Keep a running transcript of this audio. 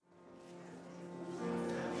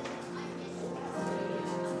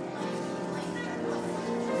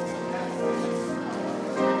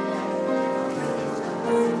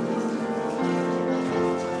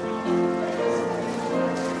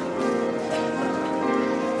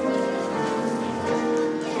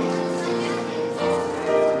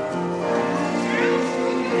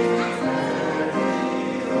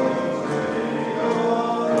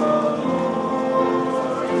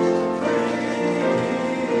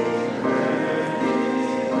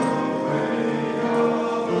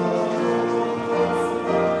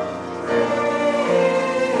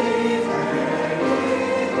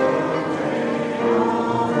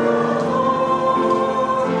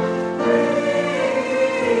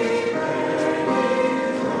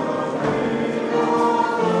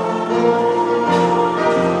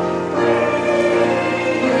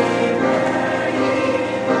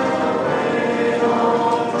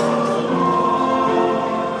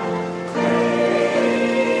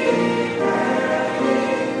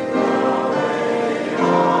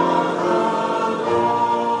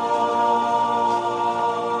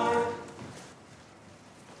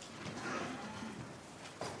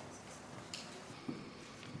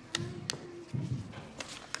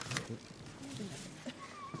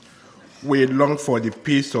We long for the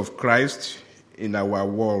peace of Christ in our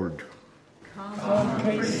world. Come,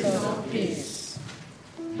 Prince of Peace.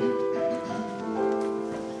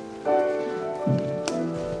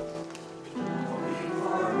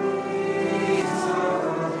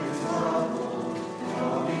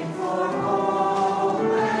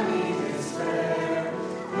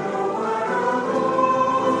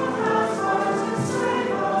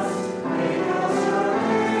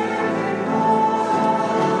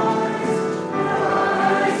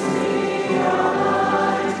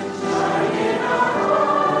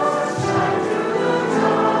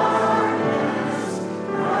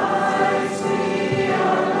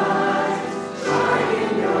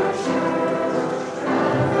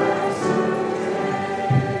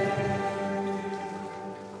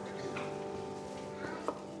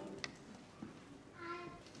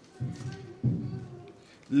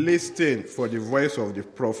 Listen for the voice of the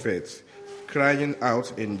prophets crying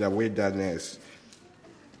out in the wilderness.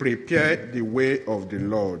 Prepare the way of the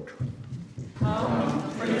Lord.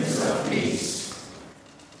 Come, Prince of Peace.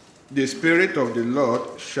 The Spirit of the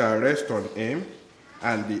Lord shall rest on him,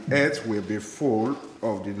 and the earth will be full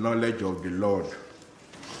of the knowledge of the Lord.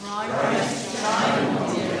 Christ shine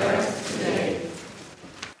on the earth today.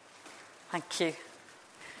 Thank you.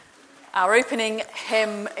 Our opening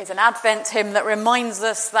hymn is an Advent hymn that reminds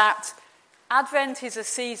us that Advent is a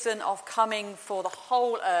season of coming for the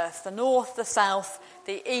whole earth, the north, the south,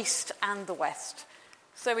 the east and the west.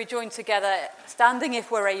 So we join together, standing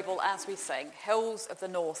if we're able, as we sing, Hills of the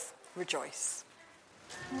North, Rejoice.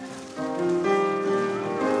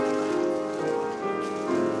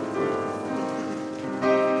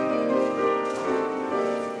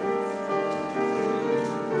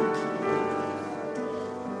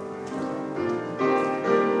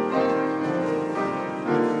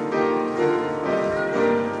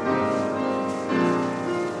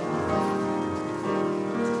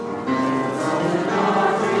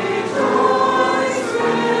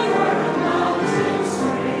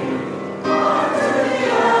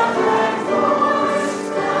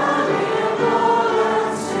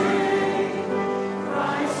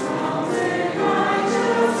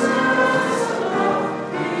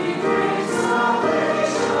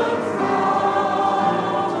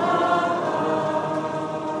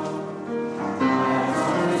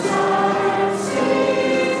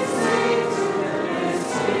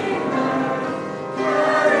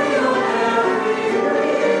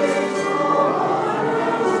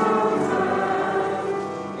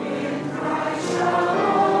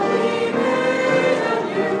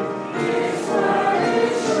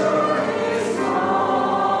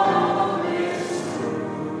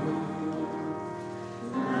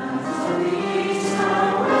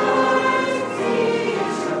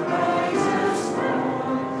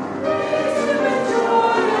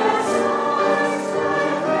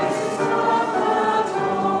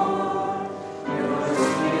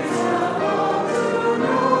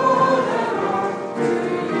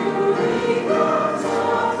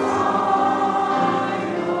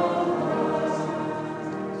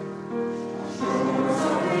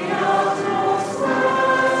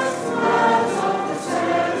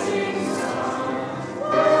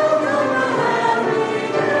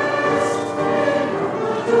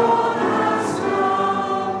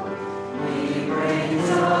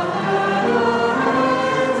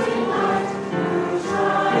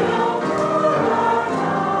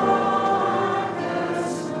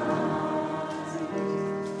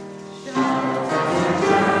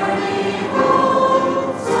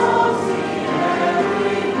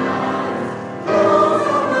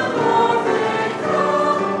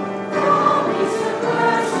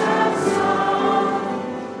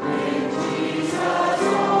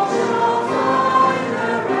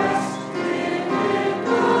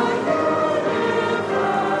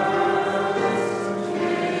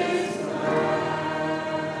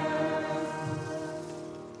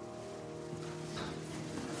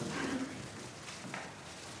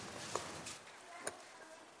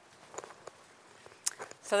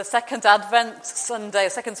 So the second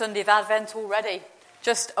Sunday of Advent already,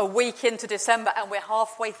 just a week into December, and we're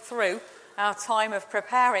halfway through our time of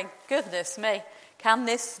preparing. Goodness me, can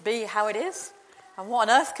this be how it is? And what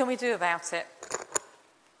on earth can we do about it?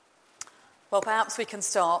 Well, perhaps we can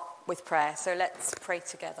start with prayer, so let's pray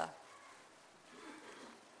together.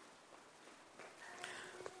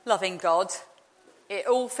 Loving God, it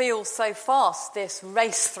all feels so fast, this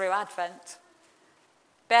race through Advent.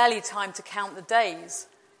 Barely time to count the days,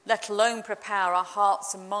 let alone prepare our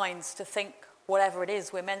hearts and minds to think whatever it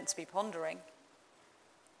is we're meant to be pondering.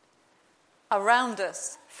 Around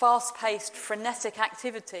us, fast-paced, frenetic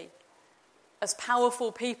activity, as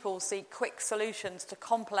powerful people seek quick solutions to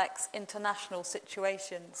complex international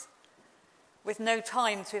situations, with no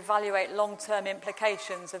time to evaluate long-term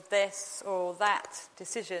implications of this or that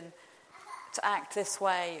decision to act this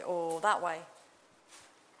way or that way.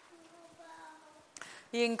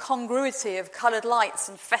 The incongruity of coloured lights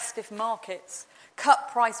and festive markets,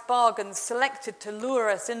 cut-price bargains selected to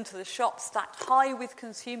lure us into the shop stacked high with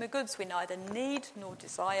consumer goods we neither need nor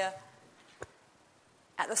desire,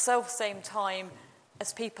 at the self-same time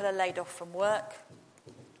as people are laid off from work,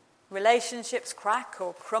 relationships crack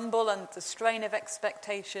or crumble under the strain of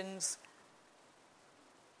expectations,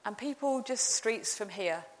 and people just streets from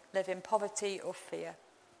here live in poverty or fear.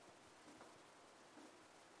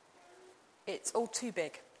 It's all too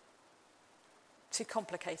big, too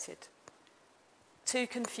complicated, too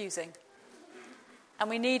confusing, and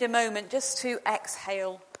we need a moment just to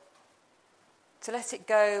exhale, to let it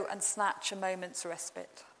go and snatch a moment's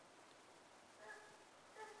respite.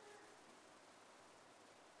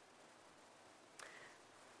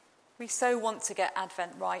 We so want to get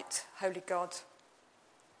Advent right, Holy God.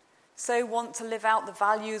 So want to live out the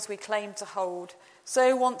values we claim to hold.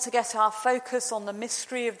 So want to get our focus on the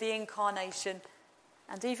mystery of the Incarnation,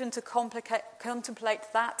 and even to contemplate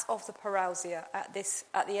that of the parousia at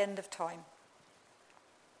the end of time.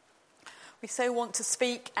 We so want to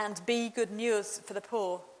speak and be good news for the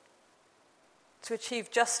poor, to achieve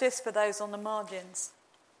justice for those on the margins,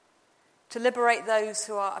 to liberate those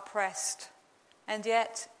who are oppressed, and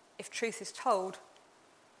yet, if truth is told,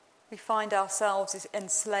 we find ourselves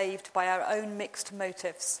enslaved by our own mixed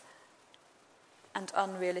motives and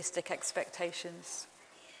unrealistic expectations.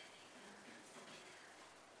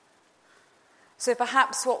 So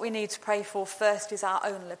perhaps what we need to pray for first is our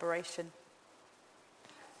own liberation,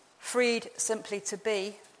 freed simply to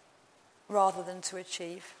be rather than to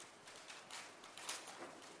achieve,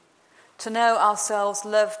 to know ourselves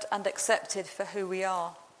loved and accepted for who we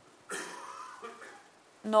are,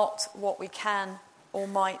 not what we can or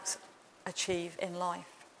might achieve in life.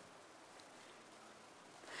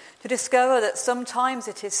 To discover that sometimes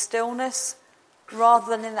it is stillness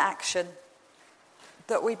rather than inaction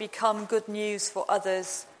that we become good news for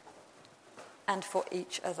others and for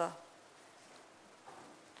each other.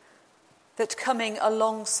 That coming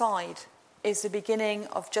alongside is the beginning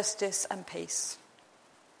of justice and peace.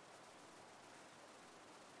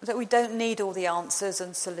 That we don't need all the answers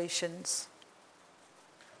and solutions.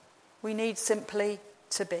 We need simply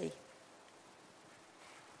to be.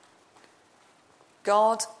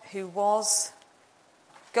 God who was,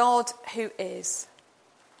 God who is,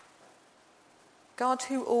 God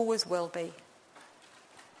who always will be.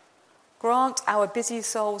 Grant our busy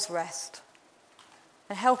souls rest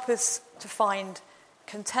and help us to find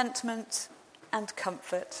contentment and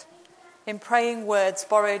comfort in praying words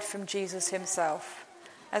borrowed from Jesus himself,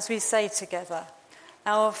 as we say together,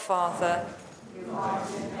 Our Father, who art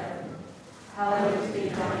in heaven, hallowed be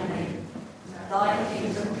thy name. Thy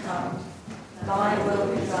kingdom come, thy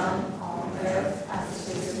will be done on earth as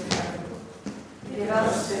it is in heaven. Give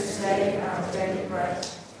us this day our daily bread,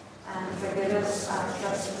 and forgive us our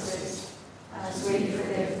trespasses, as we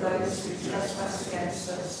forgive those who trespass against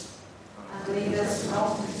us. And lead us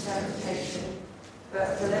not into temptation,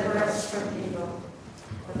 but deliver us from evil.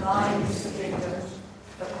 For thine is the kingdom,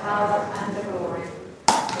 the power and the glory,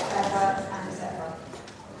 forever and ever.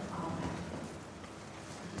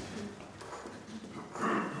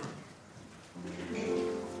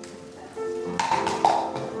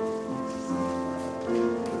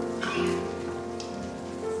 Amen.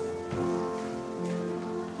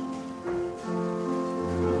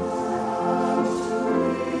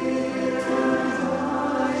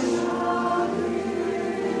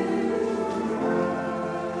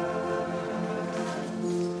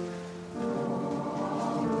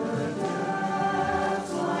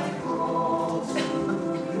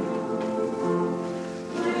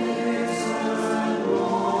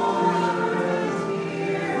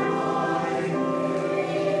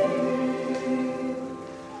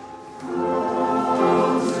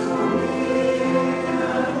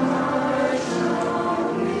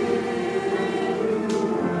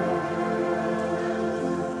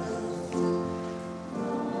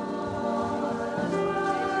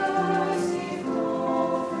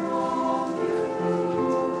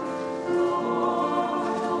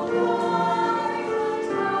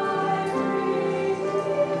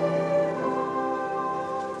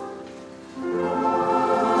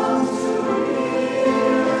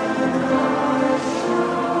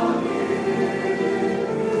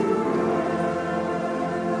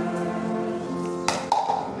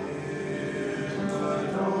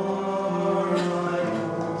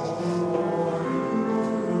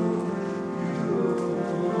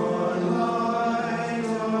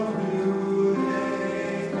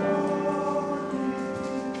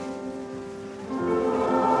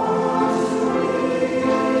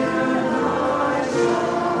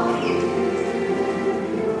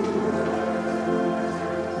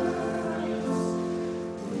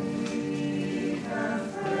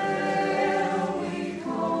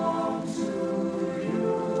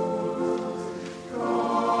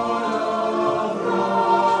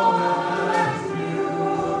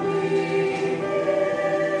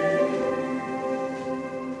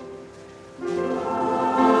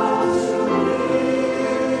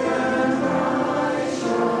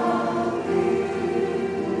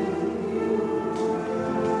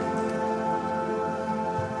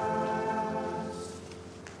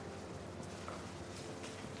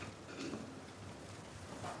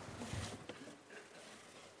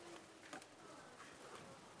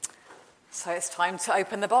 So it's time to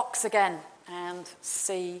open the box again and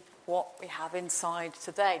see what we have inside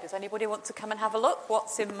today. Does anybody want to come and have a look?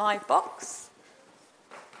 What's in my box?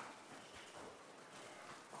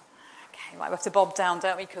 Okay, right, we have to bob down,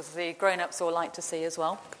 don't we? Because the grown-ups all like to see as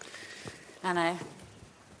well. I know.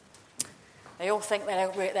 They all think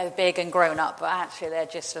they're big and grown up, but actually they're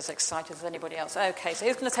just as excited as anybody else. Okay, so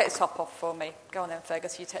who's going to take the top off for me? Go on then,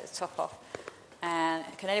 Fergus, you take the top off. And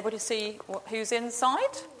can anybody see who's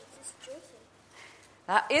inside?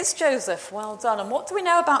 That is Joseph. Well done. And what do we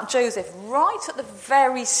know about Joseph right at the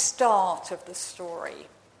very start of the story?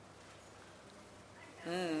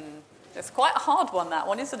 It's quite a hard one, that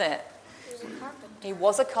one, isn't it? He was a carpenter. He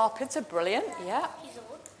was a carpenter. Brilliant. Yeah. He's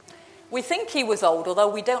old. We think he was old, although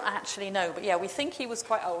we don't actually know. But yeah, we think he was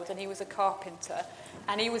quite old, and he was a carpenter.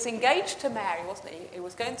 And he was engaged to Mary, wasn't he? He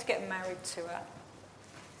was going to get married to her.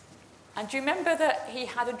 And do you remember that he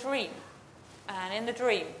had a dream? And in the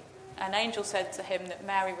dream, an angel said to him that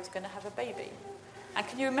Mary was going to have a baby. And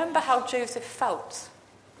can you remember how Joseph felt?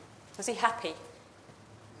 Was he happy?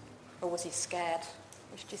 Or was he scared?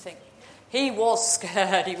 Which do you think? He was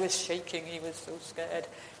scared. He was shaking. He was so scared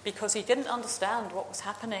because he didn't understand what was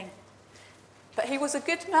happening. But he was a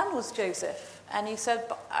good man, was Joseph. And he said,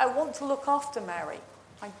 but I want to look after Mary.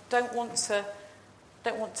 I don't want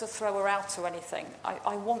to throw her out or anything.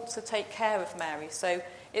 I want to take care of Mary. So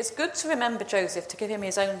it's good to remember Joseph, to give him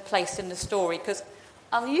his own place in the story, because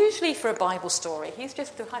unusually for a Bible story, he's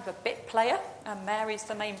just kind of a bit player, and Mary's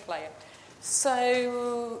the main player.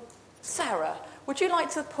 So, Sarah, would you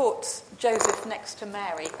like to put Joseph next to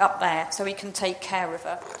Mary up there so he can take care of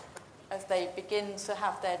her as they begin to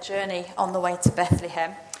have their journey on the way to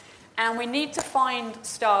Bethlehem? And we need to find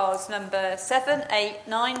stars number 7, 8,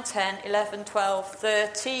 9, 10, 11, 12,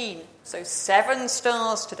 13. So 7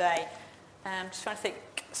 stars today. Just trying to think.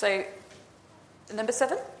 So, number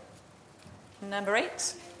 7, number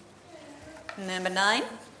 8, number 9,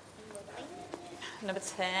 number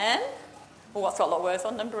 10. Oh, that's got a lot of words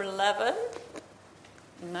on. Number 11,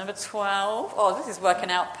 number 12. Oh, this is working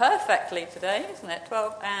out perfectly today, isn't it?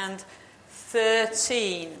 12 and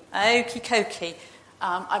 13. Okie dokie.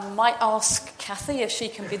 I might ask Kathy if she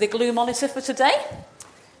can be the glue monitor for today.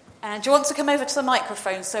 And do you want to come over to the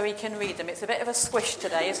microphone so we can read them? It's a bit of a squish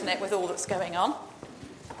today, isn't it, with all that's going on?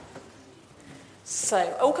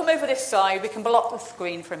 So, all come over this side. We can block the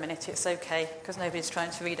screen for a minute. It's okay, because nobody's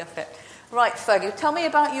trying to read off it. Right, Fergie, tell me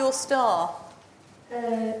about your star.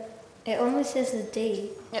 It only says a D.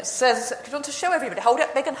 It says, do you want to show everybody? Hold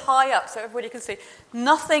it big and high up so everybody can see.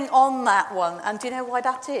 Nothing on that one. And do you know why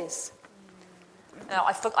that is? Now,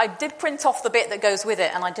 I did print off the bit that goes with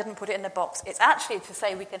it, and I didn't put it in the box. It's actually to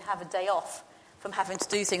say we can have a day off from having to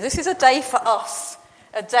do things. This is a day for us,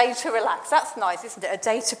 a day to relax. That's nice, isn't it? A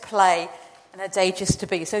day to play and a day just to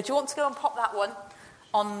be. So do you want to go and pop that one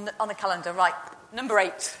on the calendar? Right, number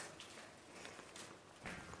 8.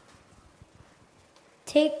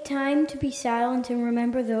 Take time to be silent and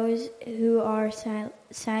remember those who are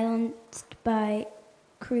silenced by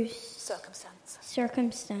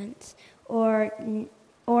circumstance or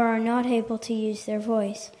are not able to use their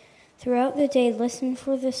voice. Throughout the day, listen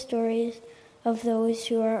for the stories of those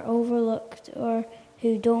who are overlooked or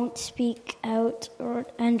who don't speak out,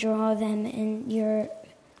 and draw them in your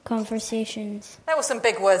conversations. There were some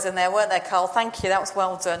big words in there, weren't there, Carl? Thank you, that was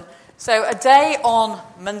well done. So a day on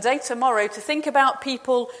Monday, tomorrow, to think about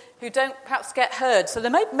people who don't perhaps get heard. So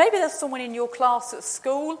maybe there's someone in your class at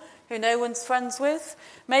school who no one's friends with.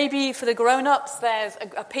 Maybe for the grown-ups, there's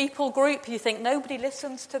a people group you think nobody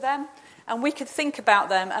listens to them. And we could think about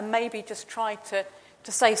them and maybe just try to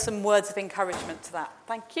say some words of encouragement to that.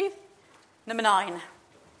 Thank you. Number 9.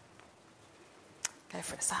 Go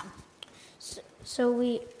for it, Sam.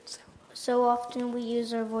 So often we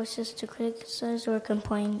use our voices to criticize or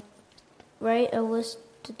complain. Write a list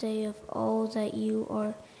today of all that you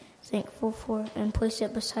are thankful for and place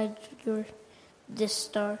it beside this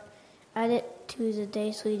star. Add it to the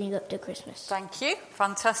days leading up to Christmas. Thank you.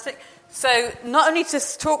 Fantastic. So not only to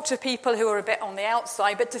talk to people who are a bit on the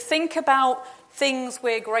outside, but to think about things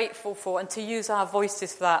we're grateful for and to use our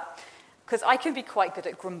voices for that. Because I can be quite good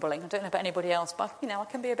at grumbling. I don't know about anybody else, but, I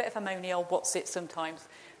can be a bit of a moany old what's-it sometimes.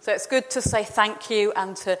 So it's good to say thank you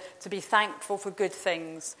and to be thankful for good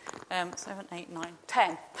things. 7, 8, 9, 10.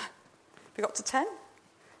 Have we got to 10?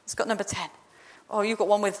 It's got number 10. Oh, you've got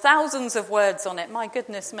one with thousands of words on it. My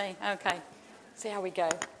goodness me. Okay. See how we go.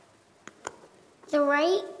 The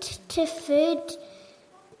right to food,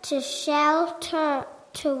 to shelter,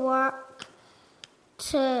 to work,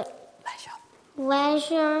 to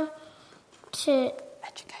leisure, to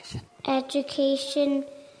education,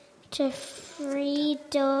 to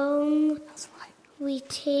freedom. That's right. We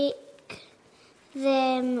take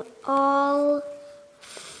them all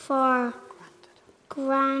for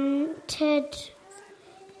granted.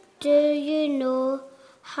 Do you know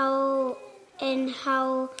in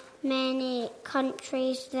how many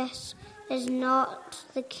countries this is not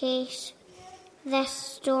the case? This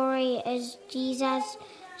story is Jesus'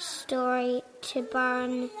 story to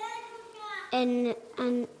burn in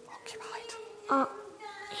an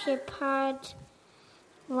occupied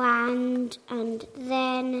land and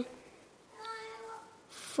then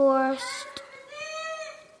forced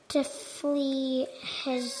to flee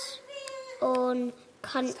his own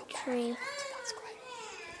country. That's great.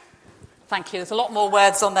 Thank you. There's a lot more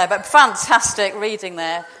words on there, but fantastic reading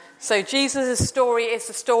there. So Jesus' story is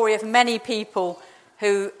the story of many people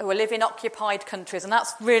who live in occupied countries, and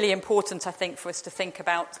that's really important, I think, for us to think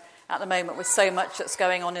about at the moment with so much that's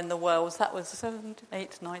going on in the world. That was 7,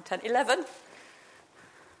 8, 9, 10, 11.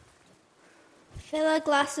 Fill a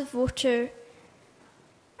glass of water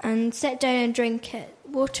and sit down and drink it.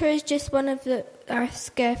 Water is just one of the Earth's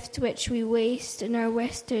gifts which we waste in our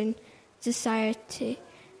Western society.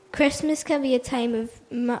 Christmas can be a time of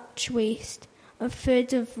much waste, of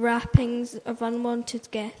food, of wrappings, of unwanted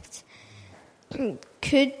gifts.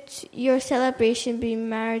 Could your celebration be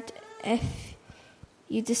marred if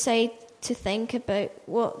you decide to think about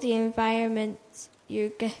what the environment your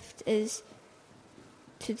gift is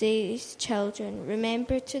to today's children?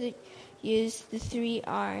 Remember to use the 3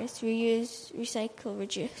 R's: reuse, recycle,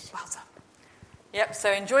 reduce. Well done. Yep,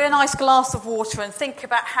 so enjoy a nice glass of water and think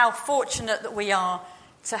about how fortunate that we are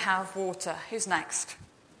to have water. Who's next?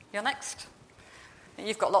 You're next.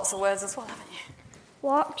 You've got lots of words as well, haven't you?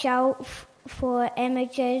 Watch out for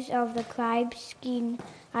images of the Clyde scheme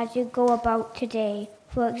as you go about today.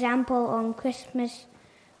 For example, on Christmas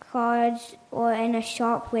cards or in a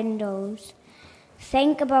shop windows.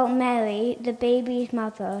 Think about Mary, the baby's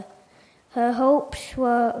mother. Her hopes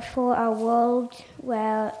were for a world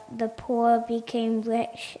where the poor became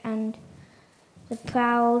rich and the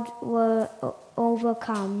proud were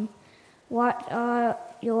overcome. What are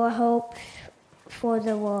your hopes for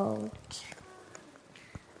the world?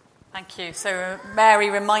 Thank you. So Mary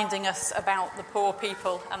reminding us about the poor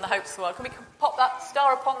people and the hopes of the world. Can we pop that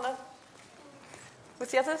star up on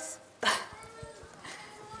with the others?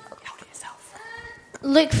 Hold it yourself.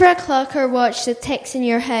 Look for a clock or watch that ticks in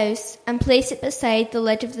your house and place it beside the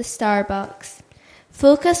lid of the Starbucks.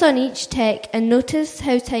 Focus on each tick and notice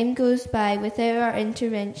how time goes by without our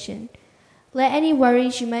intervention. Let any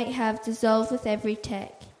worries you might have dissolve with every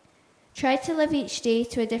tick. Try to live each day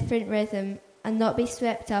to a different rhythm and not be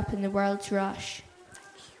swept up in the world's rush.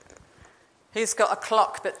 Who's got a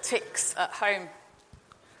clock that ticks at home?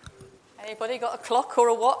 Anybody got a clock or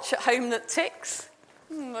a watch at home that ticks?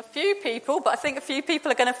 A few people, but I think a few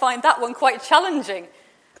people are going to find that one quite challenging.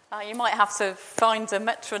 You might have to find a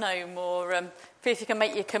metronome or see if you can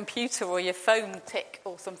make your computer or your phone tick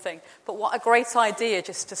or something. But what a great idea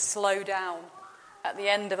just to slow down at the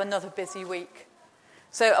end of another busy week.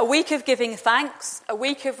 So a week of giving thanks, a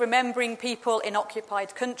week of remembering people in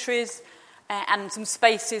occupied countries, and some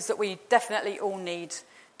spaces that we definitely all need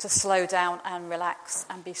to slow down and relax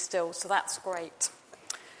and be still. So that's great.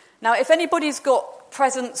 Now, if anybody's got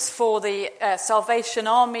presents for the Salvation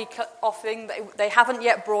Army offering that they haven't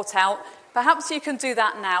yet brought out, perhaps you can do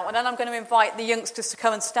that now. And then I'm going to invite the youngsters to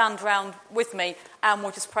come and stand round with me, and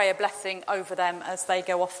we'll just pray a blessing over them as they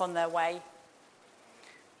go off on their way.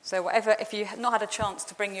 So whatever, if you've not had a chance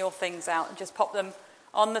to bring your things out and just pop them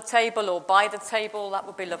on the table or by the table, that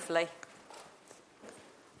would be lovely.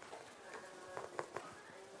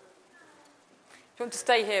 Do you want to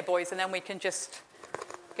stay here, boys, and then we can just...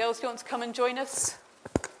 Girls, do you want to come and join us?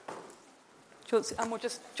 And we'll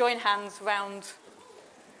just join hands around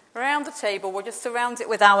the table. We'll just surround it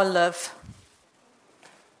with our love.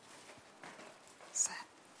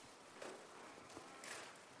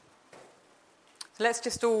 Let's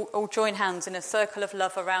just all join hands in a circle of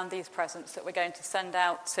love around these presents that we're going to send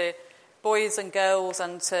out to boys and girls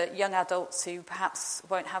and to young adults who perhaps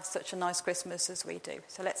won't have such a nice Christmas as we do.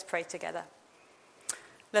 So let's pray together.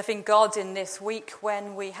 Loving God, in this week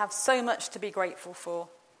when we have so much to be grateful for,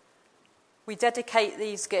 we dedicate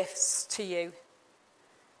these gifts to you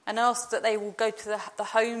and ask that they will go to the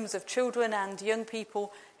homes of children and young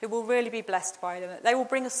people who will really be blessed by them. That they will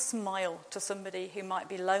bring a smile to somebody who might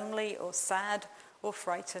be lonely or sad or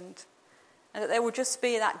frightened, and that there will just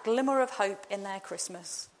be that glimmer of hope in their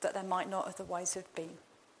Christmas that there might not otherwise have been.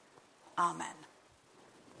 Amen.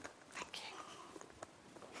 Thank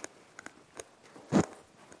you.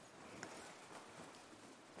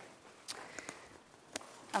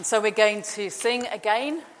 And so we're going to sing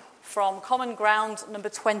again from Common Ground number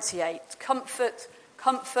 28. Comfort,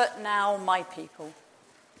 comfort now my people.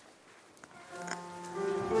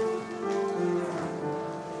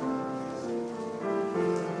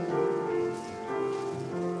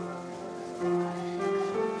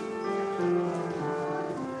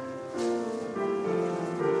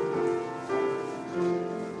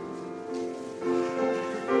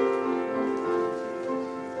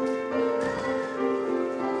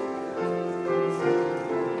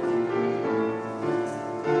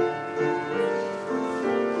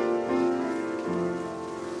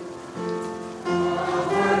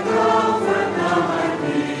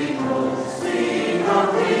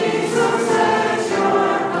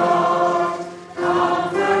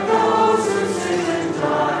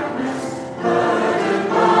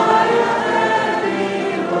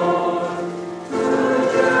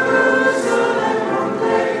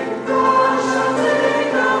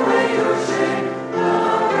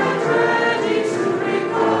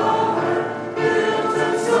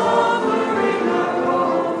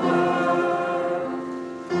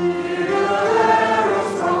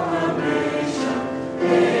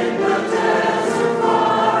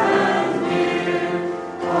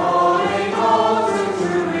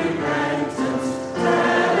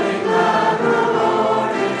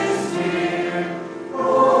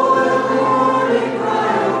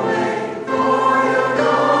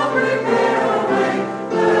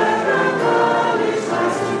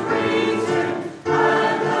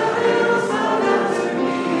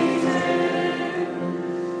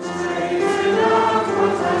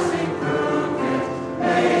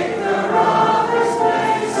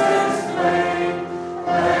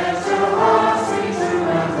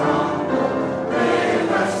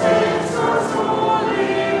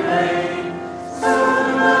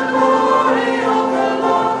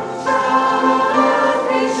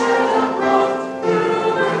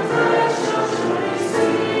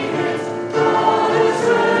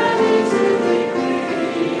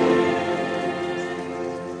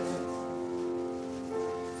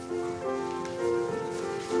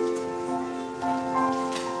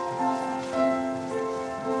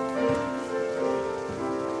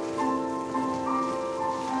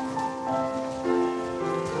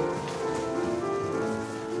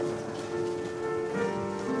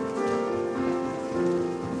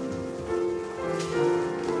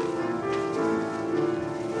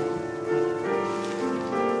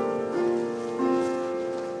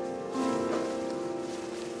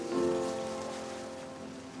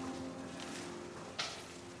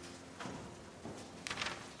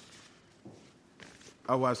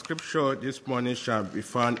 Our scripture this morning shall be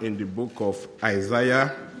found in the book of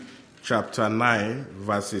Isaiah, chapter 9,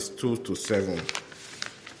 verses 2 to 7.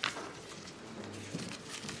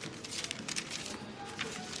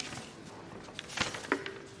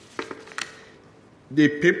 The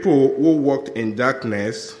people who walked in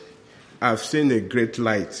darkness have seen a great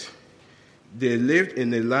light. They lived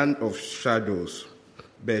in a land of shadows,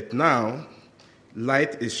 but now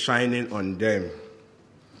light is shining on them.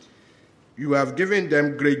 You have given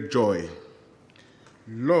them great joy.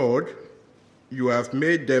 Lord, you have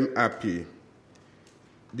made them happy.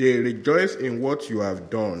 They rejoice in what you have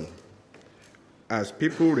done, as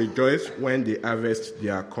people rejoice when they harvest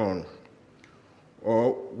their corn,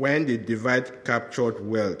 or when they divide captured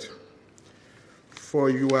wealth. For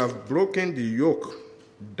you have broken the yoke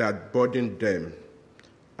that burdened them,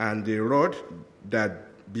 and the rod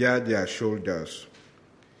that bare their shoulders.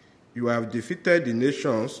 You have defeated the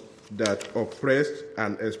nations that oppressed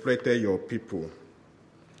and exploited your people,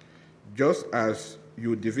 just as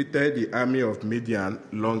you defeated the army of Midian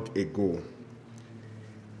long ago.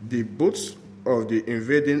 The boots of the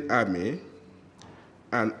invading army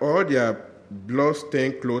and all their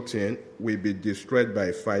blood-stained clothing will be destroyed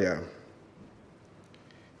by fire.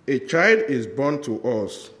 A child is born to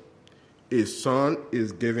us, a son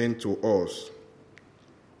is given to us,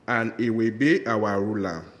 and he will be our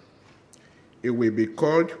ruler. He will be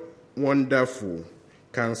called Wonderful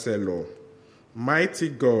Counselor, Mighty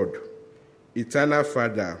God, Eternal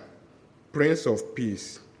Father, Prince of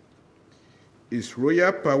Peace. His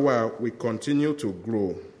royal power will continue to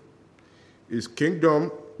grow. His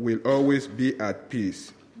kingdom will always be at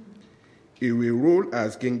peace. He will rule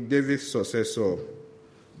as King David's successor,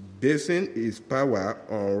 basing his power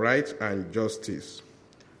on right and justice.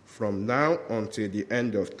 From now until the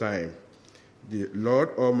end of time, the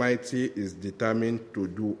Lord Almighty is determined to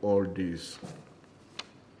do all this.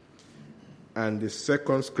 And the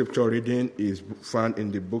second scripture reading is found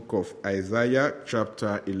in the book of Isaiah,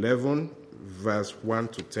 chapter 11, verse 1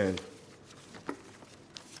 to 10.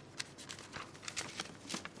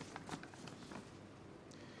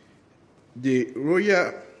 The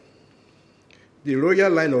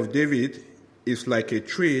royal line of David is like a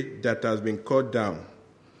tree that has been cut down.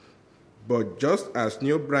 But just as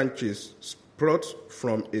new branches sprout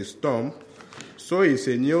from a stump, so is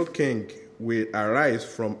a new king will arise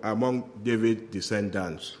from among David's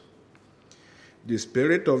descendants. The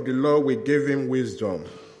Spirit of the Lord will give him wisdom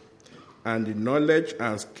and the knowledge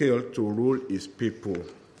and skill to rule his people.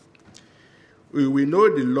 We will know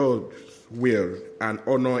the Lord's will and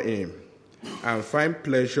honor him, and find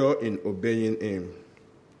pleasure in obeying him.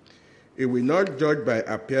 He will not judge by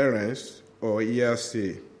appearance or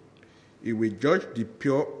hearsay. He will judge the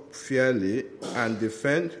pure fairly and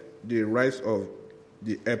defend the rights of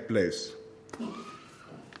the helpless.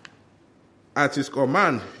 At his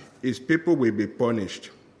command, his people will be punished,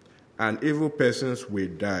 and evil persons will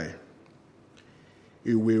die.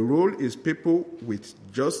 He will rule his people with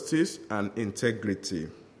justice and integrity.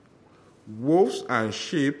 Wolves and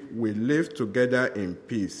sheep will live together in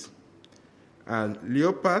peace, and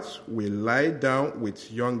leopards will lie down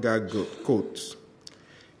with younger goats.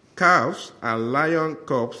 Calves and lion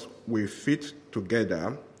cubs will feed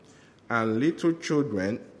together, and little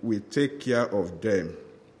children will take care of them.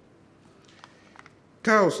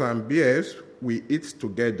 Cows and bears will eat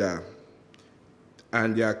together,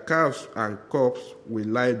 and their calves and cubs will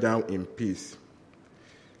lie down in peace.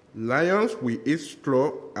 Lions will eat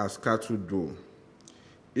straw as cattle do.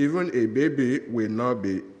 Even a baby will not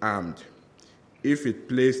be harmed if it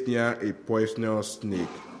plays near a poisonous snake.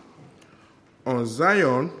 On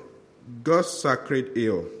Zion, God's sacred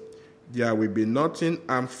hill, there will be nothing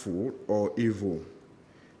harmful or evil.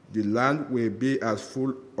 The land will be as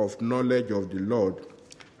full of knowledge of the Lord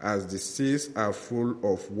as the seas are full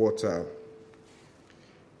of water.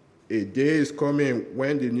 A day is coming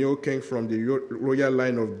when the new king from the royal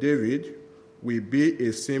line of David will be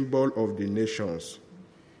a symbol of the nations.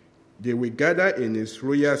 They will gather in his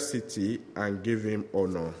royal city and give him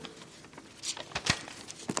honor.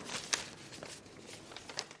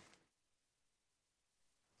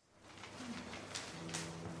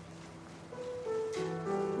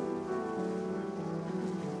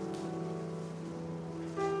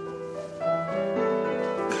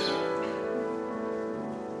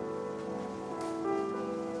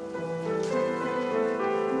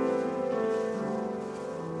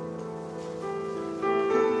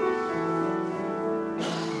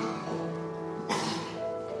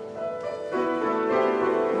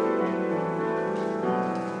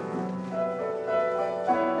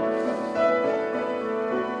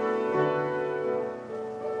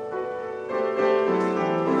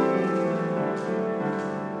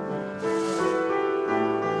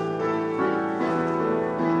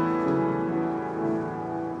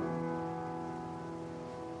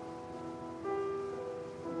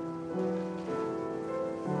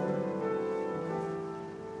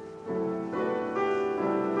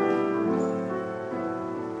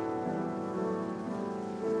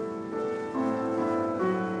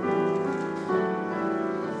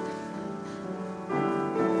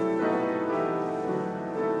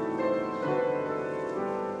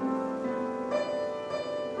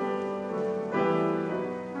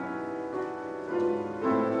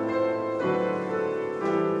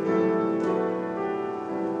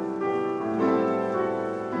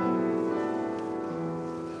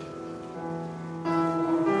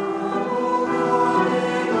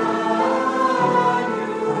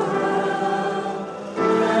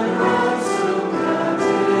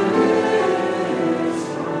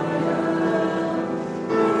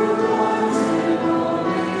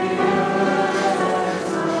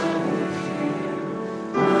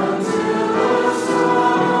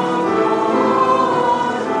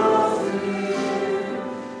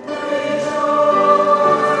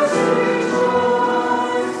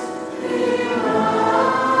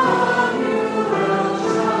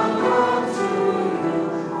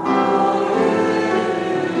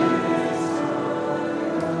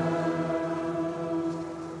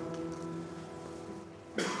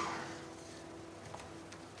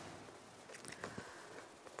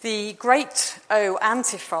 The Great O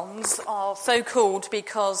antiphons are so called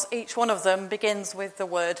because each one of them begins with the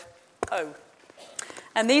word O.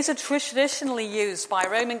 And these are traditionally used by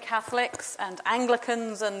Roman Catholics and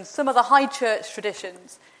Anglicans and some of the high church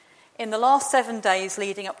traditions in the last 7 days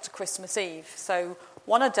leading up to Christmas Eve. So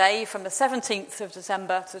one a day from the 17th of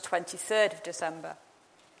December to the 23rd of December.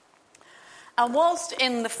 And whilst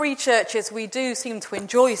in the free churches we do seem to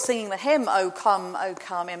enjoy singing the hymn, O come,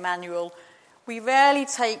 Emmanuel, we rarely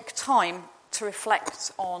take time to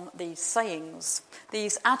reflect on these sayings,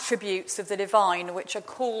 these attributes of the divine which are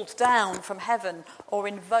called down from heaven or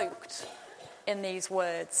invoked in these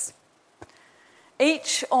words.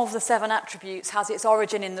 Each of the 7 attributes has its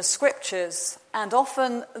origin in the scriptures, and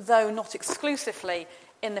often, though not exclusively,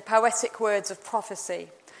 in the poetic words of prophecy.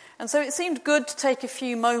 And so it seemed good to take a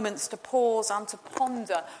few moments to pause and to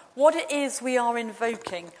ponder what it is we are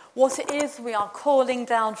invoking, what it is we are calling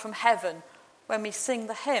down from heaven when we sing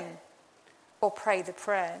the hymn or pray the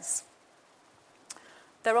prayers.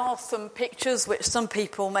 There are some pictures which some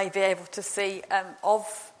people may be able to see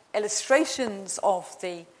of illustrations of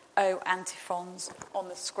the O antiphons on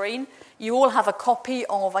the screen. You all have a copy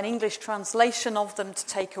of an English translation of them to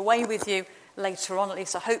take away with you later on. At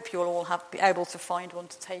least I hope you'll all be able to find one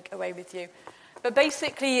to take away with you. But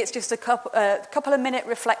basically it's just a couple of minute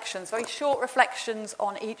reflections, very short reflections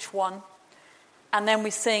on each one. And then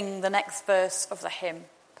we sing the next verse of the hymn.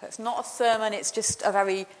 So it's not a sermon, it's just a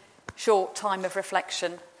very short time of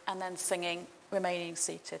reflection and then singing, remaining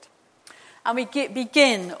seated. And we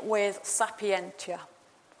begin with Sapientia.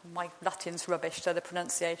 My Latin's rubbish, so the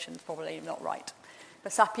pronunciation's probably not right.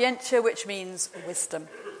 But Sapientia, which means wisdom.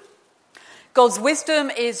 God's wisdom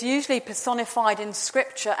is usually personified in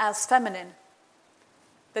Scripture as feminine,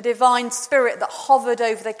 the divine spirit that hovered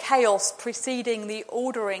over the chaos preceding the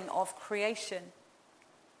ordering of creation,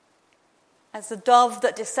 as the dove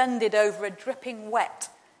that descended over a dripping wet,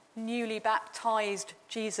 newly baptized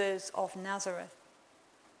Jesus of Nazareth.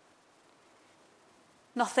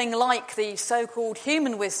 Nothing like the so-called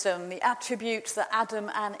human wisdom, the attributes that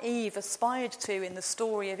Adam and Eve aspired to in the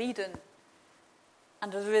story of Eden,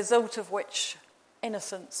 and as a result of which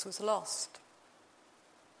innocence was lost.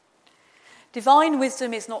 Divine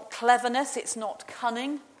wisdom is not cleverness, it's not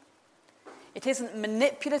cunning, it isn't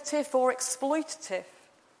manipulative or exploitative.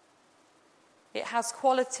 It has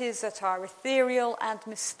qualities that are ethereal and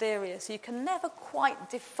mysterious. You can never quite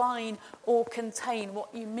define or contain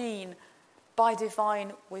what you mean by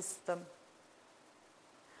divine wisdom.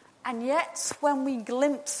 And yet, when we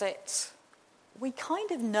glimpse it, we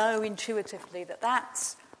kind of know intuitively that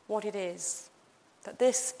that's what it is, that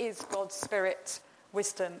this is God's Spirit,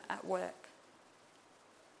 wisdom at work.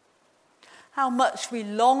 How much we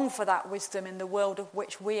long for that wisdom in the world of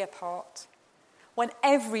which we are part, when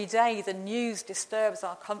every day the news disturbs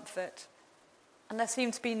our comfort, and there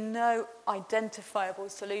seem to be no identifiable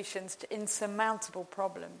solutions to insurmountable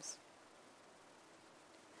problems.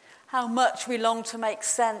 How much we long to make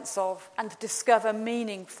sense of and discover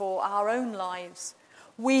meaning for our own lives,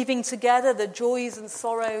 weaving together the joys and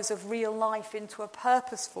sorrows of real life into a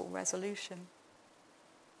purposeful resolution.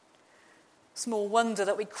 Small wonder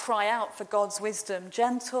that we cry out for God's wisdom,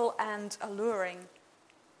 gentle and alluring,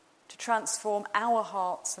 to transform our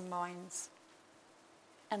hearts and minds,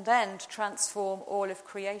 and then to transform all of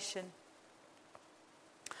creation.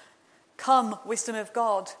 Come, wisdom of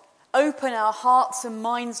God, open our hearts and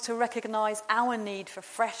minds to recognize our need for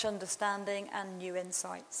fresh understanding and new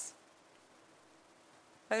insights.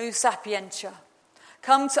 O Sapientia,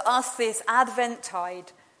 come to us this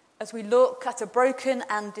Adventtide as we look at a broken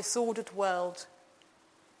and disordered world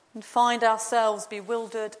and find ourselves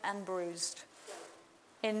bewildered and bruised,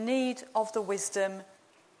 in need of the wisdom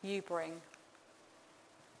you bring.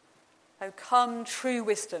 O come, true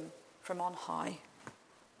wisdom from on high.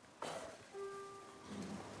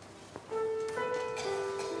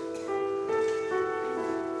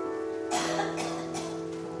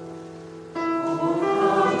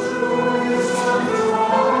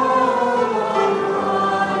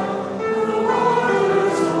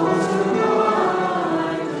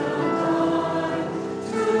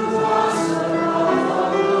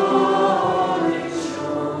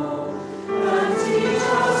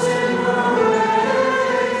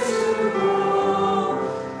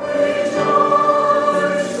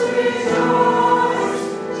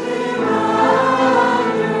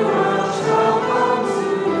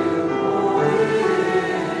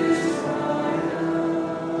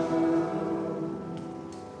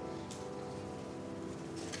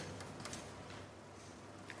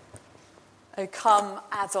 O come,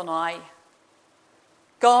 Adonai.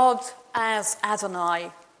 God as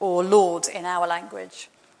Adonai, or Lord in our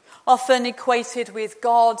language, often equated with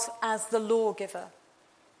God as the lawgiver.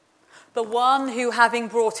 The one who, having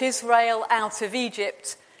brought Israel out of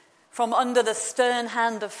Egypt from under the stern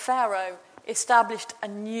hand of Pharaoh, established a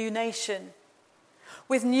new nation,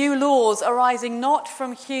 with new laws arising not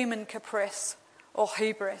from human caprice or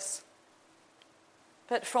hubris,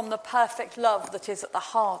 but from the perfect love that is at the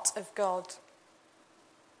heart of God.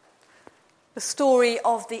 The story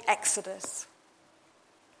of the Exodus,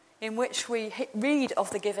 in which we read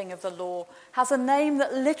of the giving of the law, has a name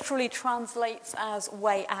that literally translates as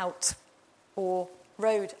way out or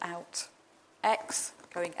road out. Ex,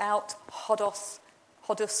 going out,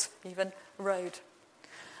 hodos even, road.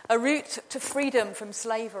 a route to freedom from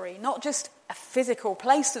slavery, not just a physical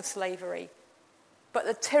place of slavery, but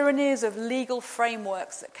the tyrannies of legal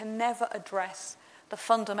frameworks that can never address the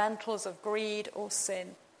fundamentals of greed or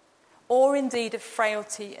sin, or indeed of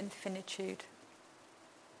frailty and finitude.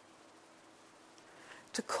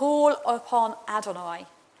 To call upon Adonai,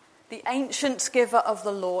 the ancient giver of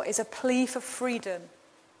the law, is a plea for freedom,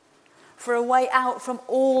 for a way out from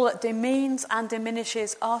all that demeans and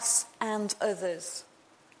diminishes us and others,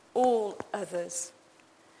 all others,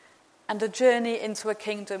 and a journey into a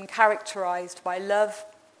kingdom characterized by love,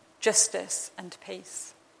 justice, and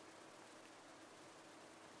peace.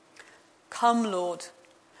 Come, Lord,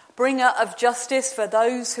 bringer of justice for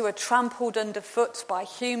those who are trampled underfoot by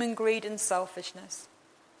human greed and selfishness.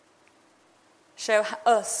 Show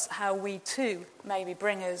us how we too may be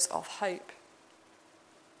bringers of hope.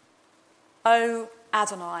 O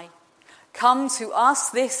Adonai, come to us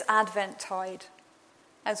this Adventtide,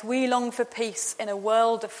 as we long for peace in a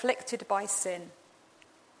world afflicted by sin.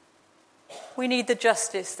 We need the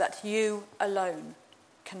justice that you alone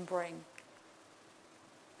can bring.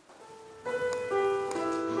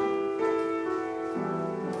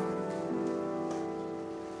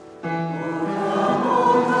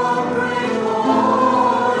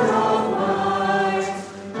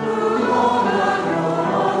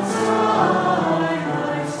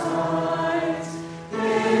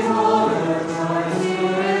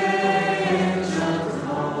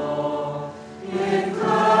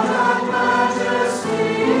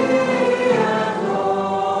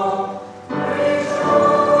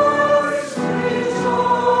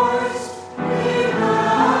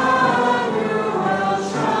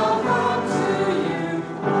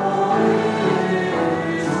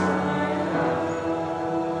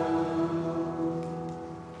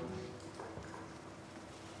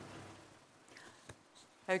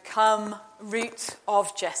 O come, root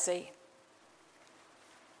of Jesse.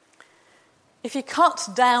 If you cut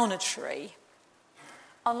down a tree,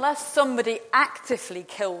 unless somebody actively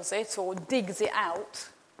kills it or digs it out,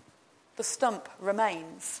 the stump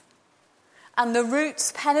remains. And the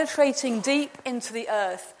roots penetrating deep into the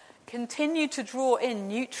earth continue to draw in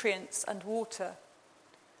nutrients and water.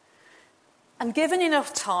 And given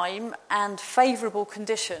enough time and favourable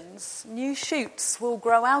conditions, new shoots will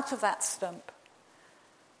grow out of that stump.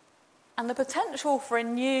 And the potential for a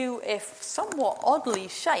new, if somewhat oddly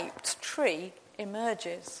shaped, tree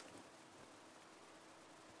emerges.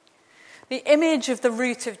 The image of the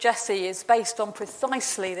root of Jesse is based on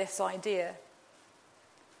precisely this idea.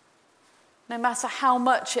 No matter how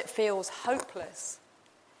much it feels hopeless,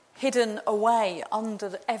 hidden away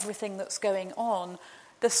under everything that's going on,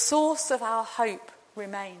 the source of our hope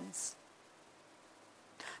remains.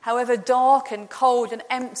 However dark and cold and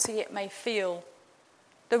empty it may feel,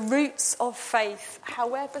 the roots of faith,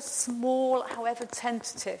 however small, however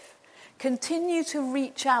tentative, continue to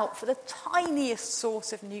reach out for the tiniest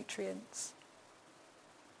source of nutrients.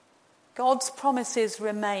 God's promises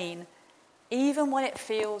remain, even when it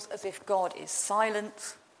feels as if God is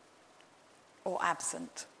silent or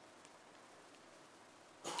absent.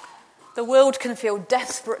 The world can feel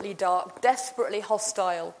desperately dark, desperately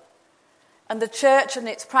hostile, and the church and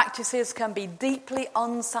its practices can be deeply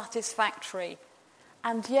unsatisfactory.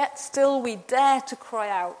 And yet still we dare to cry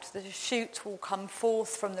out that a shoot will come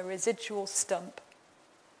forth from the residual stump,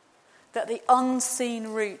 that the unseen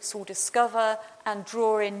roots will discover and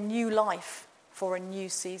draw in new life for a new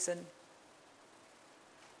season.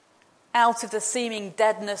 Out of the seeming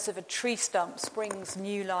deadness of a tree stump springs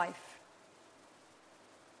new life.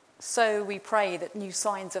 So we pray that new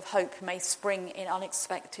signs of hope may spring in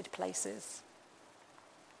unexpected places.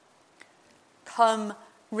 Come,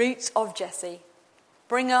 root of Jesse,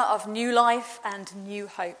 bringer of new life and new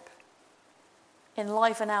hope.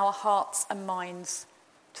 Enliven our hearts and minds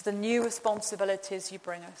to the new responsibilities you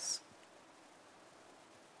bring us.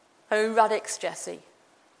 O Radix Jesse,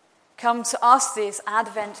 come to us this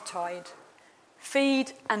Adventtide,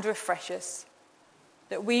 feed and refresh us,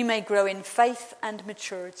 that we may grow in faith and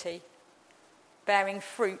maturity, bearing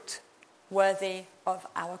fruit worthy of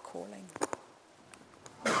our calling.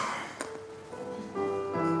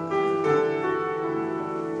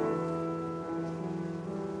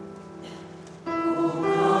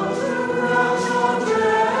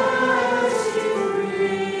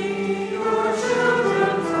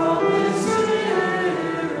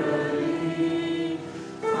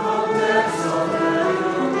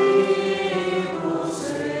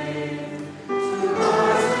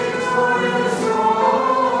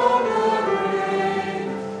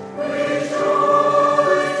 Rejoice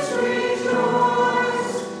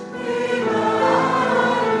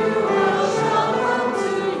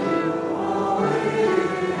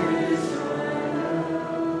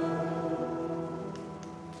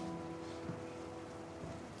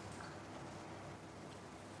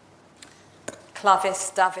Clavis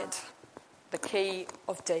David, the key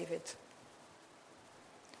of David.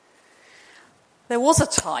 There was a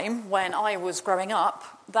time when I was growing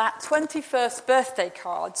up that 21st birthday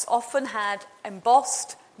cards often had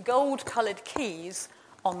embossed gold-coloured keys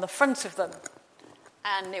on the front of them,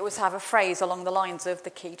 and it would have a phrase along the lines of the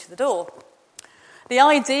key to the door. The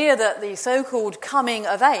idea that the so-called coming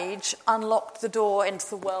of age unlocked the door into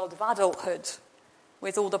the world of adulthood,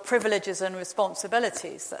 with all the privileges and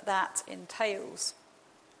responsibilities that entails.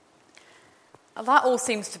 That all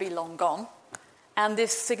seems to be long gone, and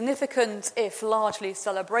this significant, if largely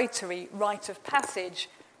celebratory, rite of passage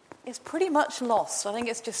is pretty much lost. I think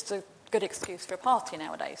it's just a good excuse for a party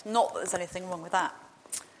nowadays. Not that there's anything wrong with that.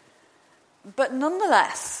 But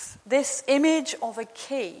nonetheless, this image of a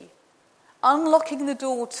key unlocking the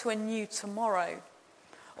door to a new tomorrow,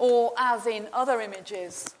 or as in other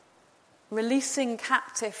images, releasing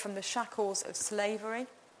captive from the shackles of slavery,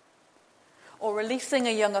 or releasing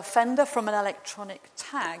a young offender from an electronic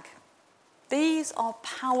tag, these are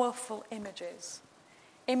powerful images.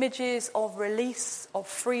 Images of release, of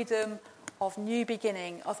freedom, of new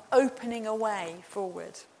beginning, of opening a way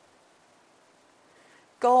forward.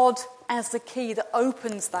 God as the key that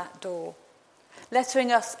opens that door,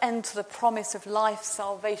 letting us enter the promise of life,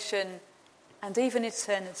 salvation, and even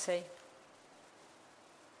eternity.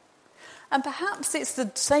 And perhaps it's the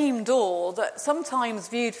same door that, sometimes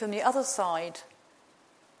viewed from the other side,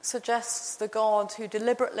 suggests the God who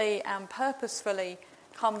deliberately and purposefully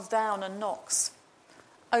comes down and knocks,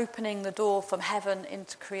 opening the door from heaven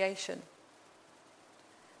into creation.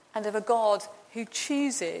 And of a God who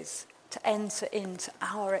chooses to enter into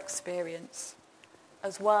our experience,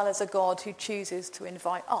 as well as a God who chooses to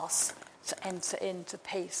invite us to enter into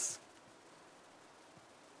peace.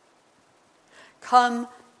 Come,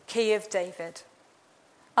 Key of David,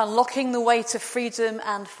 unlocking the way to freedom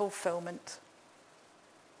and fulfillment.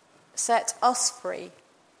 Set us free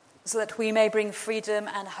so that we may bring freedom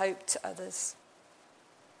and hope to others.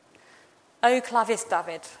 O Clavis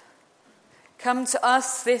David, come to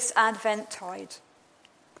us this Advent tide.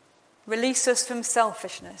 Release us from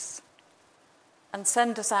selfishness and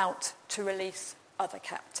send us out to release other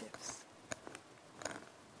captives.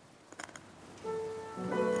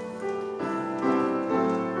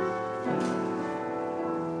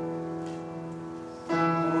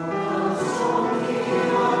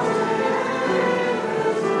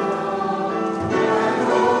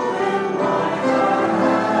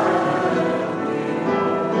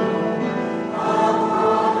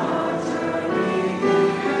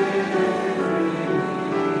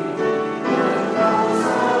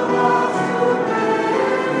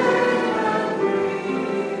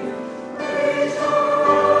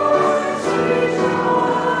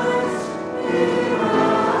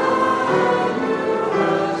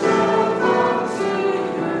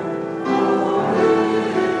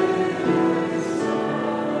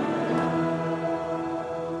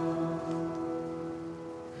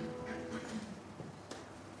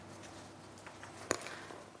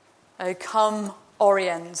 O come,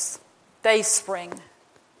 Oriens, day spring,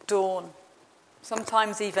 dawn,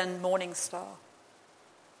 sometimes even morning star.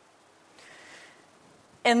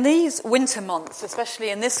 In these winter months, especially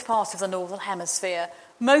in this part of the Northern Hemisphere,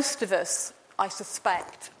 most of us, I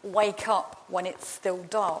suspect, wake up when it's still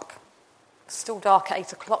dark. It's still dark at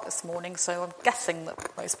 8 o'clock this morning, so I'm guessing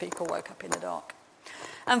that most people woke up in the dark.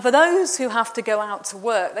 And for those who have to go out to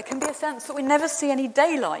work, there can be a sense that we never see any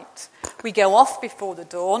daylight. We go off before the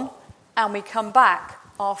dawn, and we come back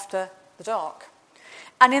after the dark.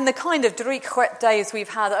 And in the kind of dreary, wet days we've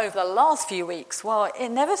had over the last few weeks, well, it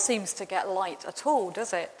never seems to get light at all,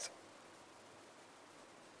 does it?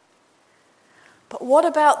 But what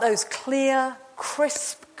about those clear,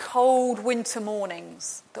 crisp, cold winter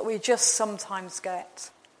mornings that we just sometimes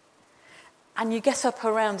get? And you get up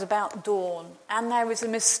around about dawn, and there is a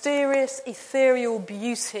mysterious, ethereal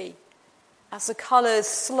beauty as the colours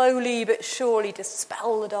slowly but surely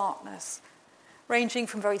dispel the darkness, ranging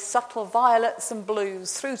from very subtle violets and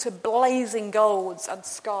blues through to blazing golds and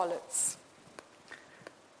scarlets.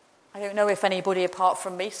 I don't know if anybody apart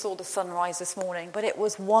from me saw the sunrise this morning, but it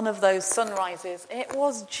was one of those sunrises. It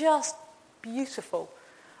was just beautiful.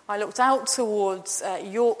 I looked out towards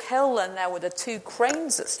York Hill, and there were the two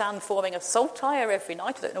cranes that stand forming a saltire every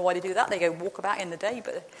night. I don't know why they do that. They go walk about in the day,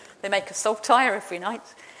 but they make a saltire every night.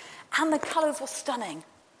 And the colours were stunning.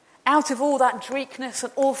 Out of all that dreariness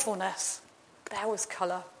and awfulness, there was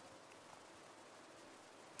colour.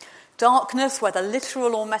 Darkness, whether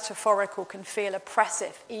literal or metaphorical, can feel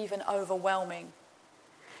oppressive, even overwhelming.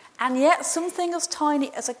 And yet something as tiny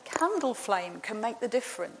as a candle flame can make the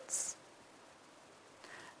difference.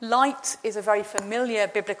 Light is a very familiar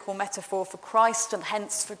biblical metaphor for Christ and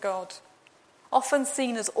hence for God, often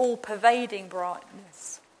seen as all-pervading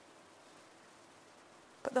brightness.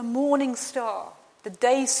 But the morning star, the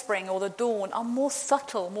dayspring or the dawn are more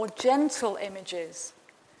subtle, more gentle images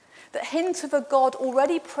that hint of a God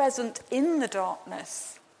already present in the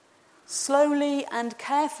darkness, slowly and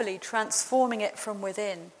carefully transforming it from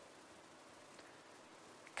within.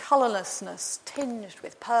 Colourlessness tinged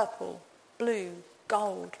with purple, blue,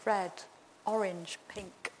 gold, red, orange,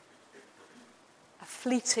 pink. A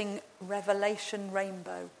fleeting revelation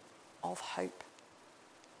rainbow of hope.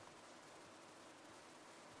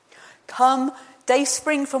 Come,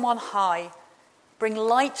 dayspring from on high, bring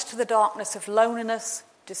light to the darkness of loneliness,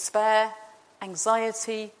 despair,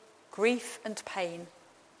 anxiety, grief and pain,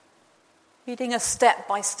 leading us step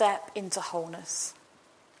by step into wholeness.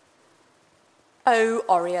 O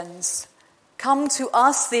Orions, come to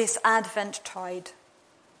us this Advent tide.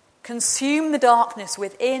 Consume the darkness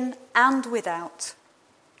within and without,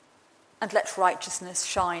 and let righteousness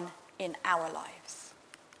shine in our lives.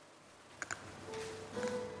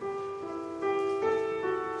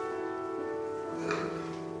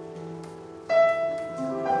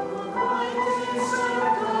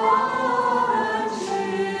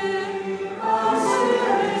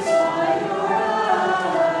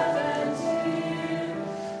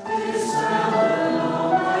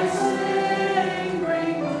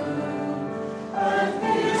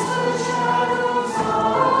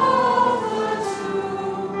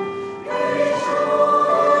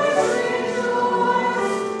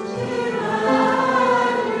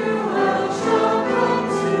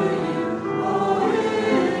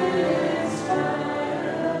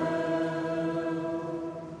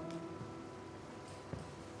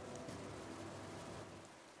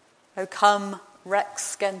 O come,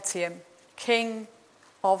 Rex Gentium, King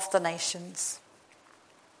of the nations.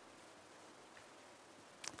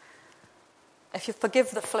 If you forgive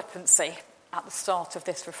the flippancy at the start of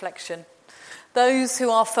this reflection, those who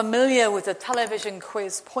are familiar with the television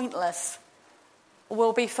quiz Pointless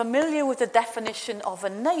will be familiar with the definition of a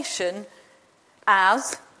nation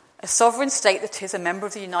as a sovereign state that is a member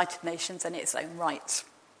of the United Nations in its own right.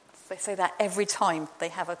 They say that every time they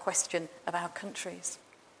have a question about countries.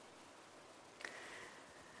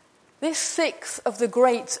 This sixth of the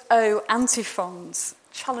great O antiphons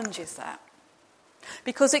challenges that,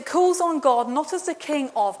 because it calls on God not as the king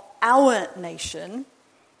of our nation,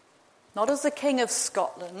 not as the king of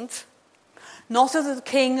Scotland, not as the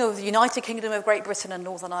king of the United Kingdom of Great Britain and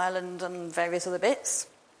Northern Ireland and various other bits,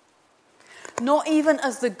 not even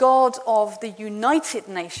as the God of the United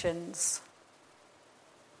Nations,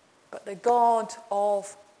 but the God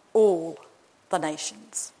of all the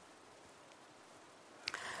nations.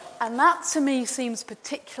 And that to me seems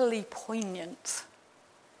particularly poignant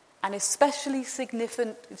and especially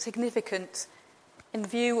significant in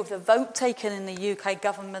view of the vote taken in the UK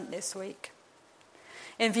government this week,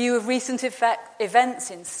 in view of recent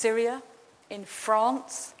events in Syria, in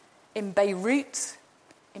France, in Beirut,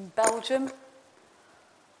 in Belgium,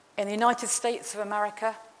 in the United States of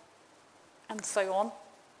America, and so on.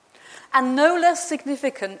 And no less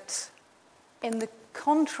significant in the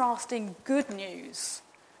contrasting good news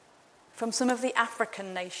from some of the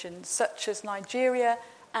African nations, such as Nigeria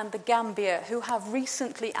and the Gambia, who have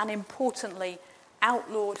recently and importantly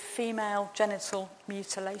outlawed female genital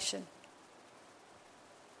mutilation.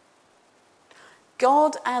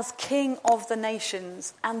 God, as King of the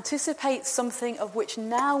nations, anticipates something of which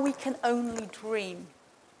now we can only dream.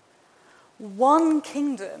 One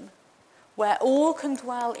kingdom where all can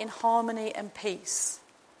dwell in harmony and peace,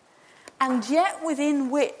 and yet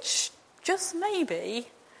within which, just maybe,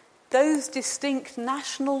 those distinct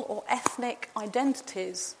national or ethnic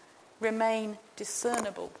identities remain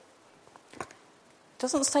discernible. It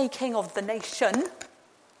doesn't say king of the nation,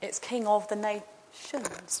 it's king of the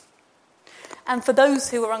nations. And for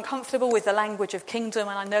those who are uncomfortable with the language of kingdom,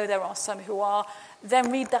 and I know there are some who are, then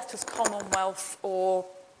read that as Commonwealth or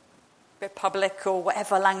Republic or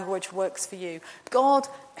whatever language works for you. God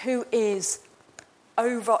who is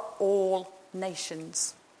over all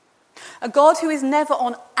nations. A God who is never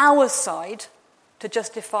on our side to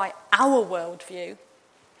justify our worldview.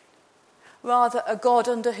 Rather, a God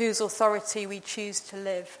under whose authority we choose to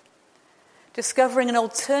live. Discovering an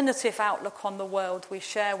alternative outlook on the world we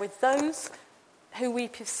share with those who we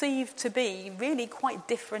perceive to be really quite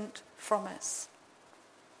different from us.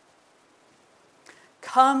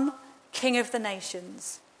 Come, King of the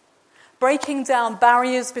nations, breaking down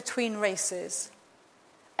barriers between races,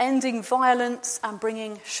 ending violence and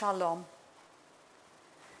bringing shalom.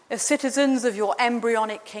 As citizens of your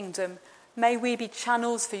embryonic kingdom, May we be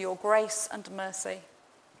channels for your grace and mercy.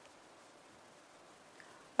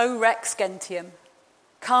 O Rex Gentium,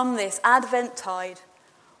 come this Advent tide,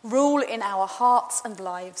 rule in our hearts and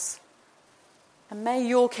lives, and may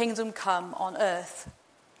your kingdom come on earth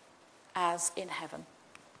as in heaven.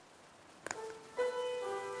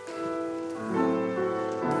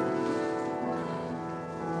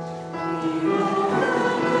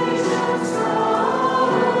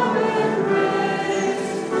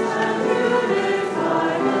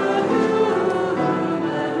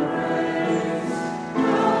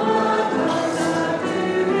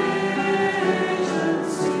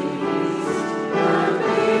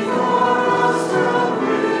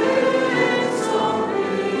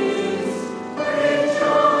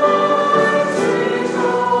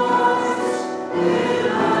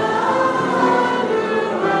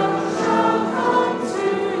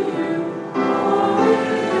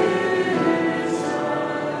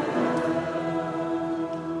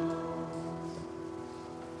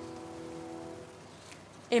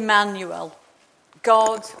 Emmanuel,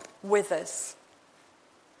 God with us.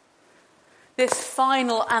 This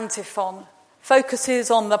final antiphon focuses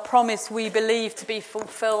on the promise we believe to be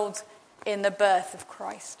fulfilled in the birth of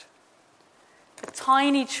Christ. A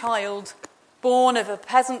tiny child born of a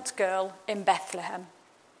peasant girl in Bethlehem.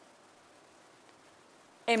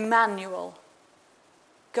 Emmanuel,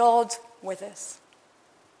 God with us.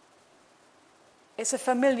 It's a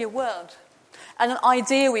familiar word, and an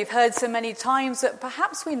idea we've heard so many times that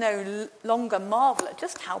perhaps we no longer marvel at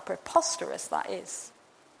just how preposterous that is.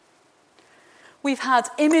 We've had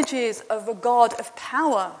images of a God of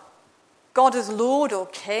power, God as Lord or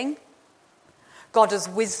King, God as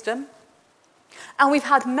wisdom, and we've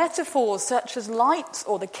had metaphors such as light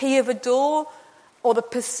or the key of a door or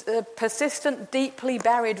the persistent, deeply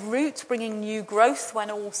buried root bringing new growth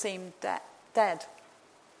when all seemed dead.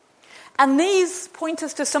 And these point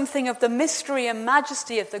us to something of the mystery and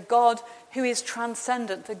majesty of the God who is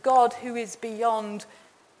transcendent, the God who is beyond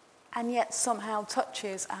and yet somehow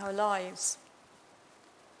touches our lives.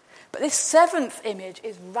 But this seventh image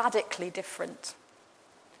is radically different.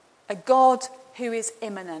 A God who is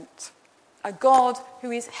immanent, a God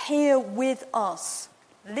who is here with us,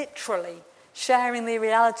 literally sharing the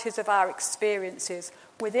realities of our experiences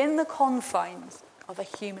within the confines of a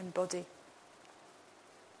human body.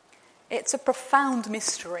 It's a profound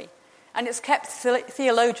mystery, and it's kept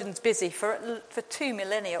theologians busy for 2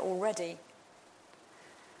 millennia already.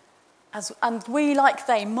 And we, like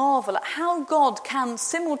they, marvel at how God can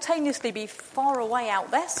simultaneously be far away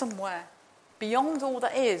out there somewhere, beyond all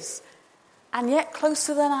that is, and yet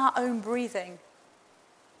closer than our own breathing.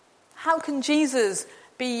 How can Jesus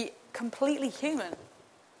be completely human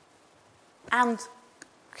and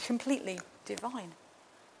completely divine?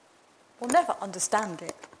 We'll never understand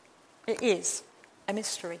it. It is a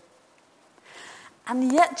mystery.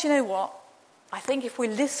 And yet, do you know what? I think if we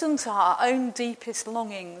listen to our own deepest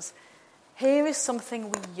longings, here is something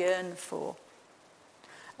we yearn for.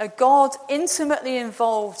 A God intimately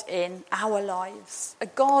involved in our lives. A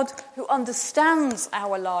God who understands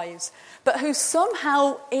our lives, but who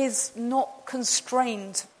somehow is not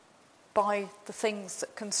constrained by the things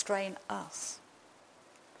that constrain us.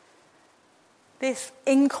 This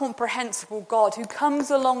incomprehensible God who comes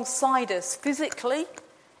alongside us physically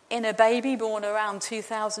in a baby born around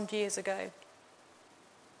 2,000 years ago.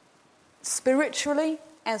 Spiritually,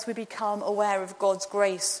 as we become aware of God's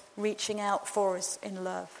grace reaching out for us in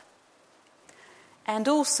love. And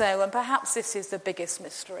also, and perhaps this is the biggest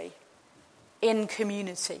mystery, in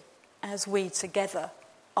community, as we together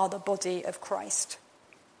are the body of Christ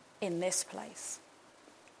in this place.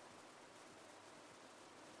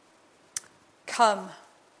 Come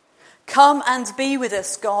and be with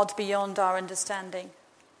us, God, beyond our understanding.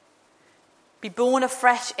 Be born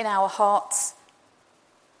afresh in our hearts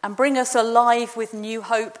and bring us alive with new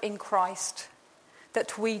hope in Christ,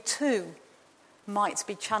 that we too might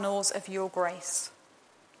be channels of your grace.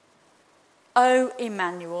 O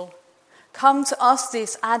Emmanuel, come to us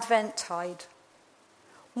this Advent tide.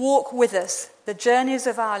 Walk with us the journeys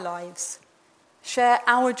of our lives, share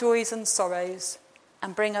our joys and sorrows,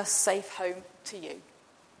 and bring us safe home to you.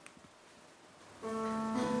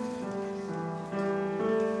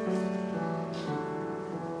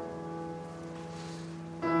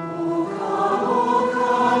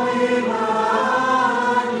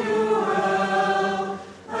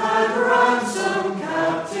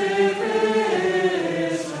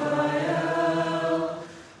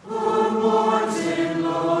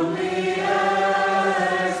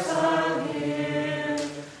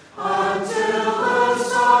 Until the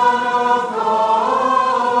Son of God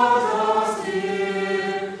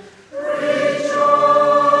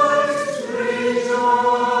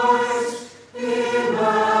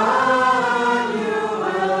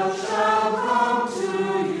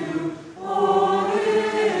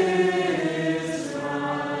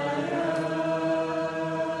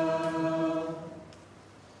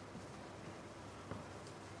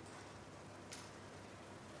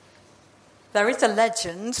There is a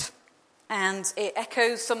legend, and it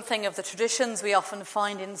echoes something of the traditions we often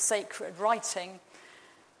find in sacred writing,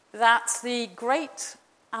 that the great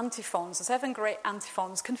antiphons, the 7 great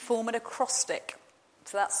antiphons, can form an acrostic.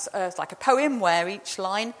 So that's like a poem where each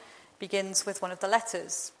line begins with one of the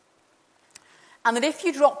letters. And that if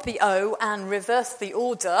you drop the O and reverse the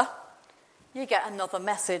order, you get another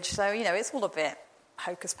message. So, it's all a bit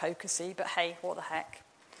hocus-pocusy, but hey, what the heck.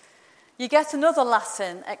 You get another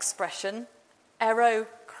Latin expression, ero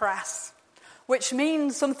cras, which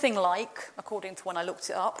means something like, according to when I looked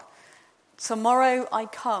it up, tomorrow I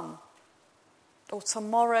come, or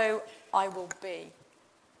tomorrow I will be.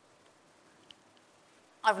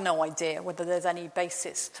 I've no idea whether there's any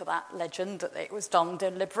basis to that legend, that it was done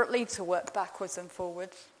deliberately to work backwards and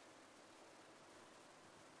forwards.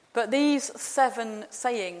 But these 7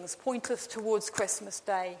 sayings point us towards Christmas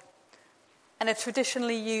Day and are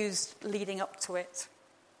traditionally used leading up to it.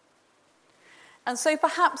 And so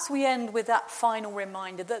perhaps we end with that final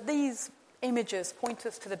reminder that these images point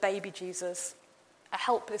us to the baby Jesus, a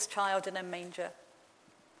helpless child in a manger,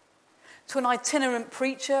 to an itinerant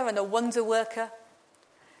preacher and a wonder worker,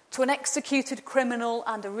 to an executed criminal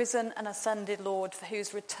and a risen and ascended Lord for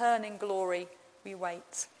whose return in glory we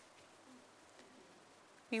wait.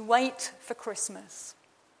 We wait for Christmas.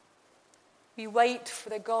 We wait for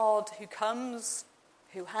the God who comes,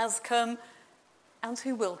 who has come, and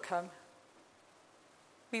who will come.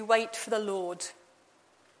 We wait for the Lord.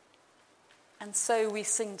 And so we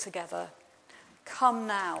sing together, "Come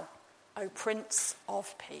now, O Prince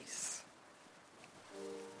of Peace."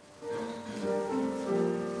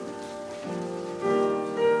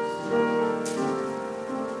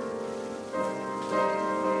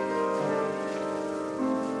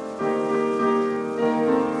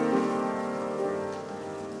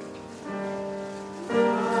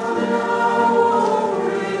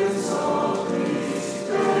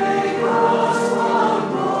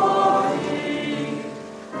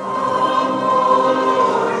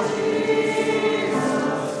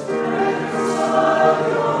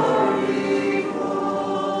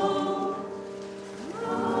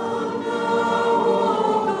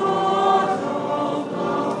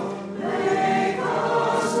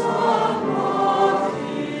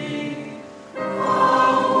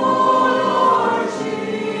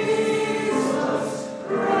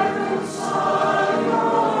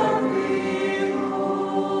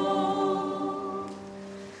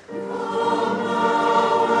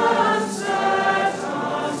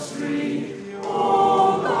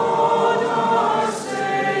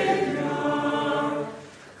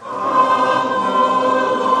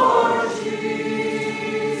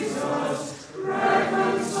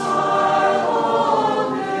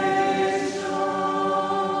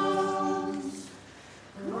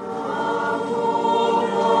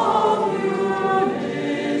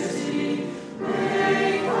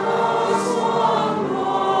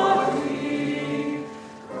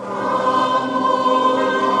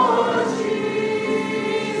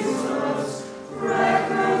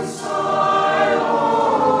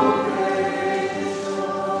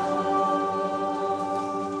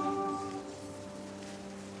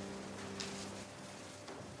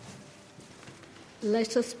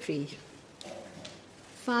 Let us pray.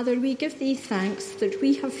 Father, we give thee thanks that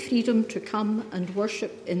we have freedom to come and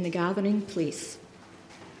worship in the gathering place.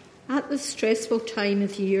 At this stressful time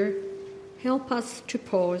of year, help us to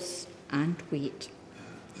pause and wait.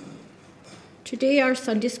 Today our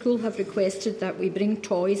Sunday School have requested that we bring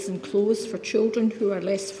toys and clothes for children who are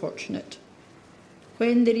less fortunate.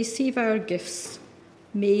 When they receive our gifts,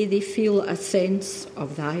 may they feel a sense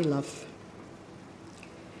of thy love.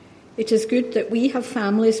 It is good that we have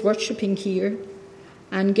families worshipping here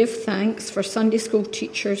and give thanks for Sunday School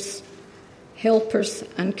teachers, helpers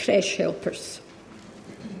and creche helpers.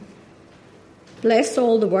 Bless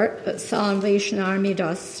all the work that Salvation Army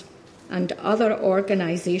does and other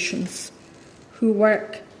organisations who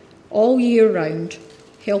work all year round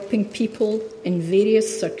helping people in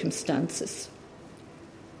various circumstances.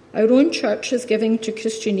 Our own church is giving to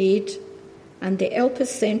Christian Aid and the Elpis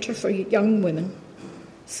Centre for Young Women,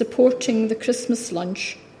 supporting the Christmas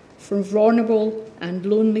lunch for vulnerable and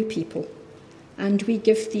lonely people, and we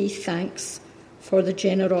give thee thanks for the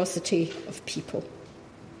generosity of people.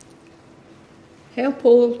 Help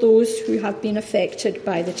all those who have been affected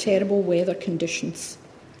by the terrible weather conditions,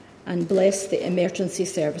 and bless the emergency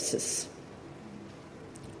services.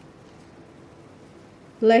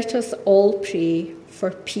 Let us all pray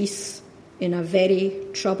for peace in a very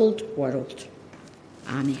troubled world.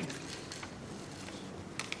 Amen.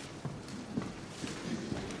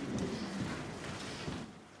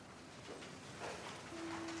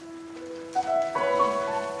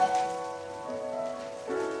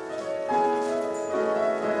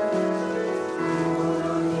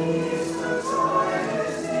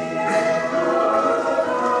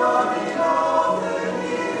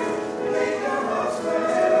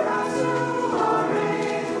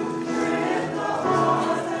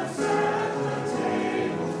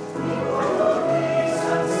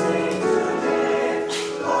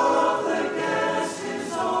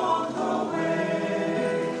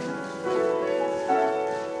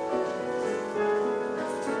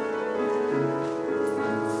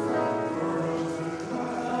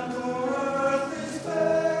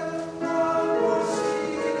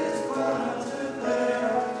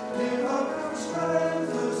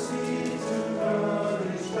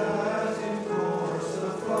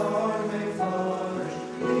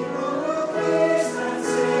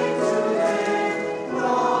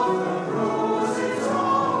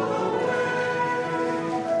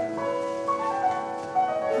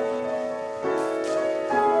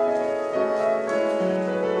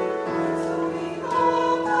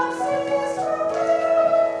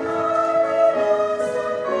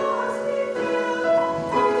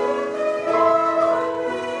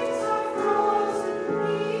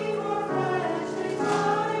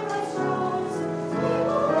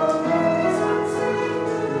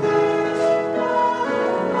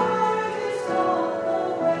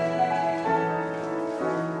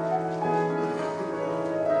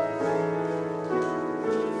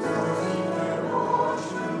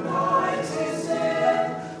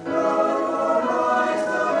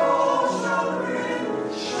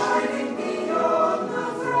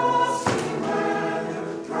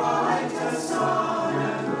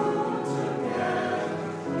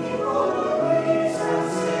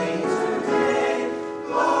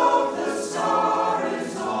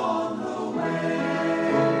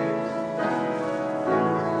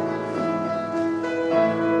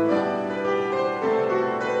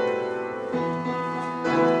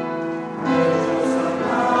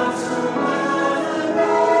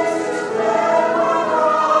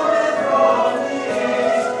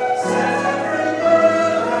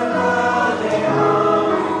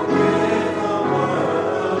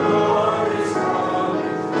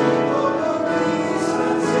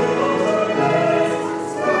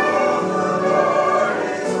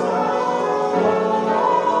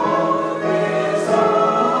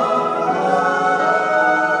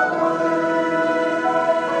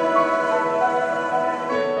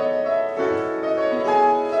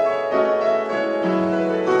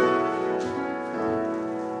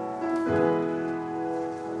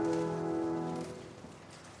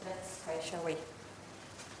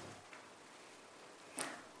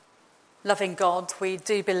 Loving God, we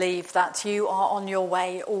do believe that you are on your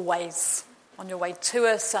way always, on your way to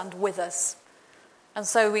us and with us. And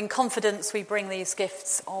so in confidence we bring these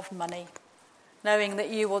gifts of money, knowing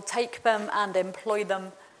that you will take them and employ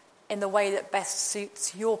them in the way that best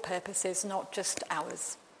suits your purposes, not just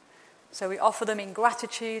ours. So we offer them in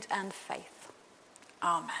gratitude and faith.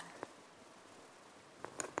 Amen.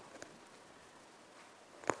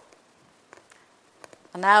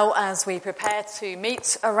 And now, as we prepare to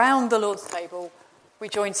meet around the Lord's table, we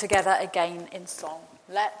join together again in song.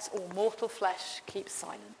 Let all mortal flesh keep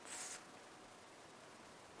silence.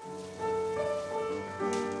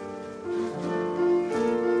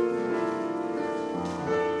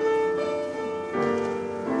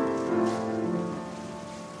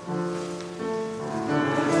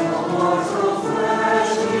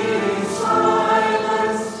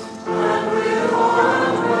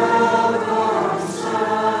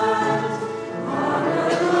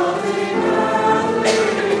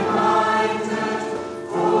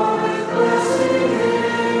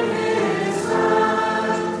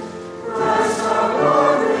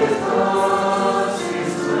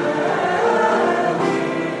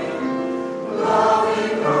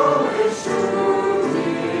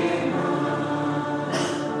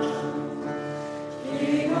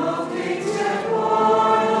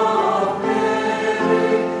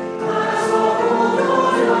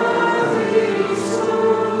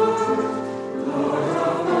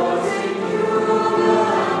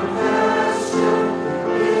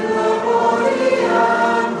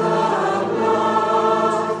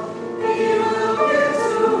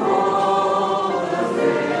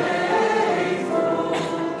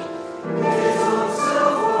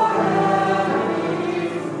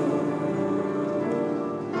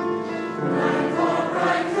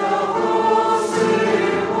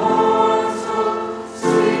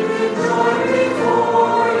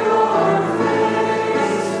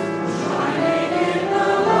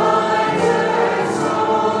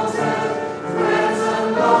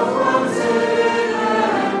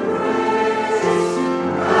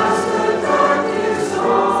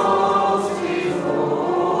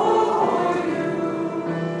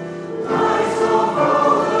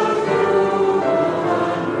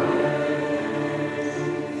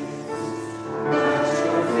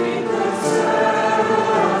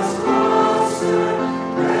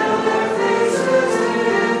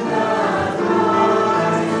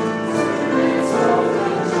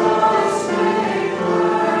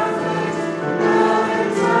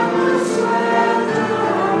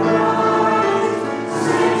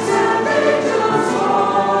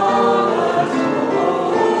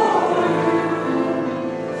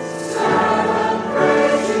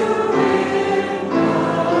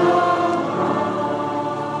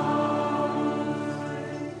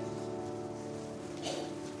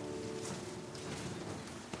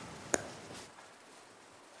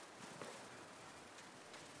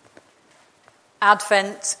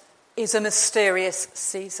 Advent is a mysterious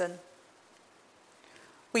season.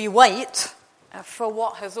 We wait for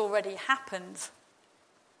what has already happened,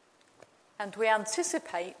 and we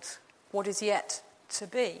anticipate what is yet to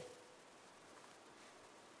be.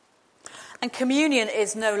 And communion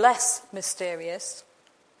is no less mysterious.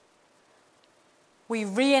 We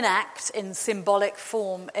reenact in symbolic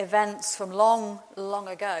form events from long, long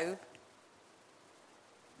ago,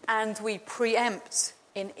 and we preempt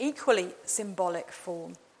in equally symbolic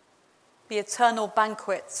form the eternal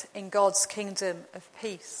banquet in God's kingdom of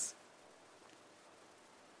peace.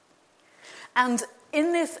 And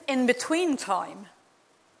in this in-between time,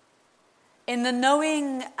 in the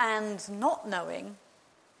knowing and not knowing,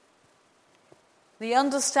 the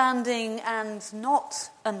understanding and not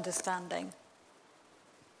understanding,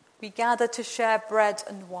 we gather to share bread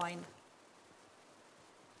and wine,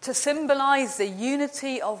 to symbolize the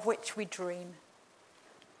unity of which we dream,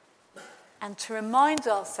 and to remind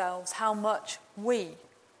ourselves how much we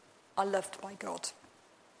are loved by God.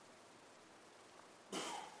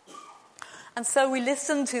 And so we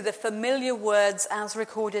listen to the familiar words as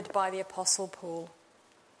recorded by the Apostle Paul.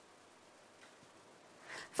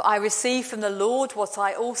 For I received from the Lord what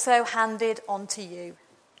I also handed on to you.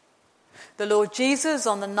 The Lord Jesus,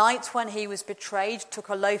 on the night when he was betrayed, took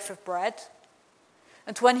a loaf of bread,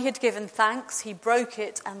 and when he had given thanks, he broke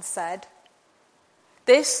it and said,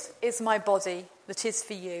 "This is my body that is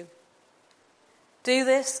for you. Do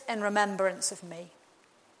this in remembrance of me."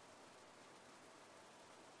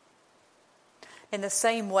 In the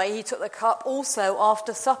same way, he took the cup also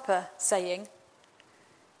after supper, saying,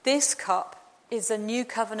 "This cup is the new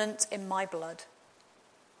covenant in my blood.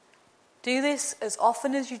 Do this as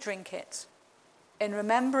often as you drink it, in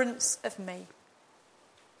remembrance of me.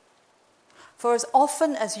 For as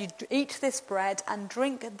often as you eat this bread and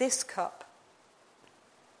drink this cup,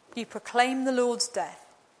 you proclaim the Lord's death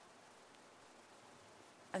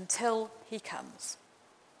until he comes.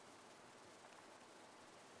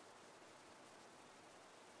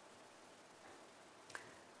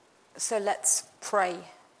 So let's pray,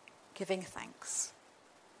 giving thanks.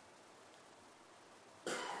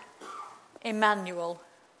 Emmanuel,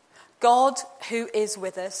 God who is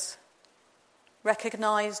with us,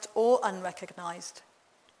 recognized or unrecognized,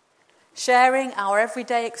 sharing our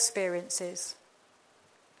everyday experiences.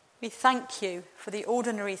 We thank you for the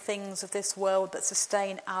ordinary things of this world that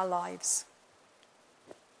sustain our lives,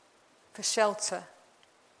 for shelter,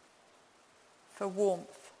 for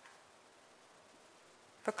warmth,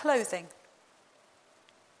 for clothing,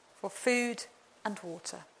 for food and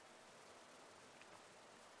water.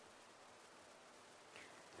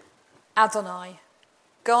 Adonai,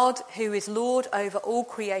 God who is Lord over all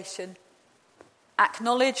creation,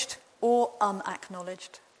 acknowledged or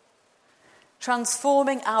unacknowledged,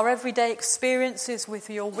 transforming our everyday experiences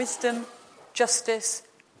with your wisdom, justice,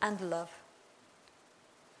 and love.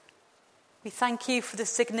 We thank you for the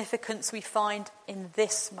significance we find in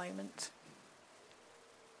this moment,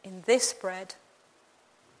 in this bread,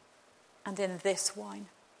 and in this wine.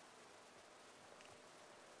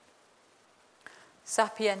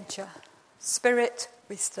 Sapientia, Spirit,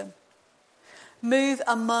 wisdom, move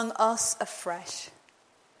among us afresh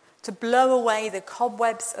to blow away the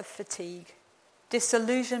cobwebs of fatigue,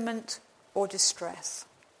 disillusionment, or distress,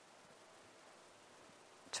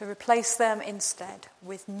 to replace them instead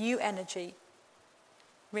with new energy,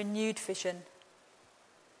 renewed vision,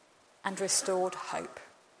 and restored hope.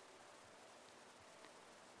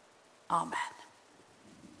 Amen.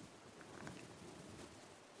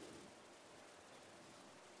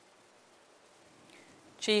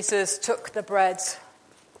 Jesus took the bread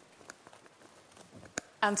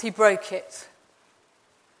and he broke it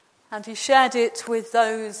and he shared it with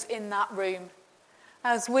those in that room,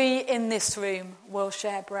 as we in this room will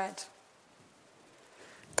share bread.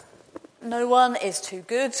 No one is too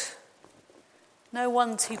good, no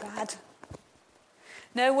one too bad,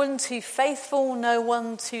 no one too faithful, no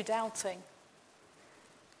one too doubting,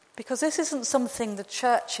 because this isn't something the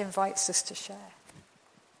church invites us to share.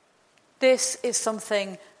 This is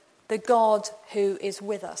something the God who is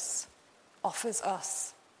with us offers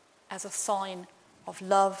us as a sign of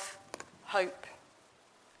love, hope,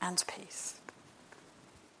 and peace.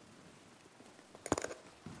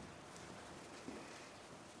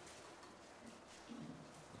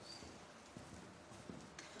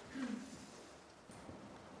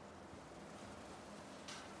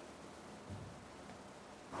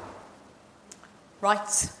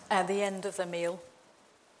 Right at the end of the meal,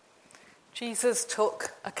 Jesus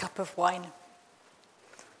took a cup of wine,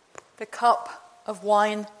 the cup of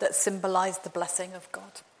wine that symbolized the blessing of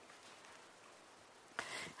God.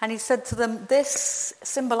 And he said to them, this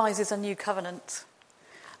symbolizes a new covenant,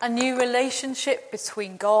 a new relationship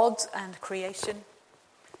between God and creation,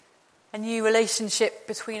 a new relationship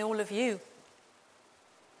between all of you.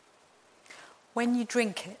 When you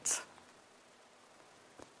drink it,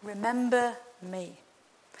 remember me.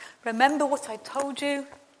 Remember what I told you.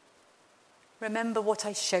 Remember what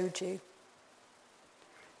I showed you.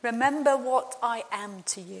 Remember what I am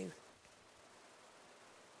to you.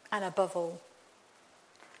 And above all,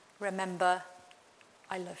 remember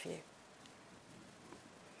I love you.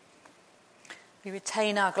 We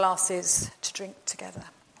retain our glasses to drink together.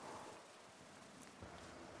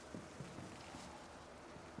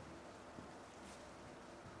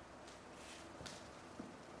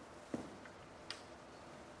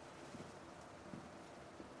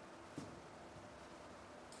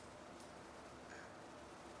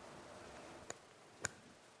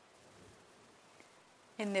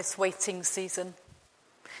 In this waiting season,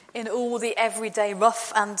 in all the everyday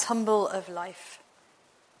rough and tumble of life,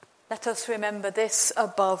 let us remember this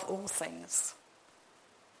above all things,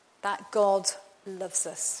 that God loves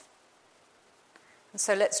us. And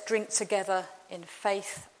so let's drink together in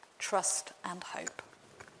faith, trust, and hope.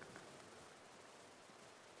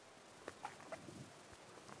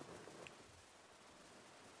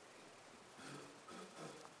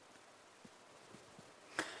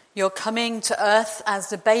 You're coming to earth as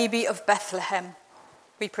the baby of Bethlehem.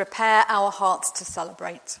 We prepare our hearts to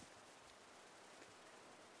celebrate.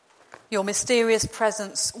 Your mysterious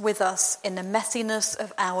presence with us in the messiness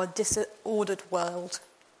of our disordered world,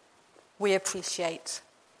 we appreciate.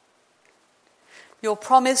 Your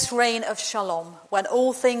promised reign of shalom, when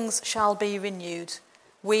all things shall be renewed,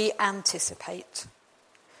 we anticipate.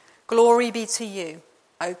 Glory be to you,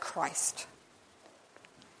 O Christ.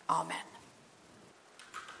 Amen.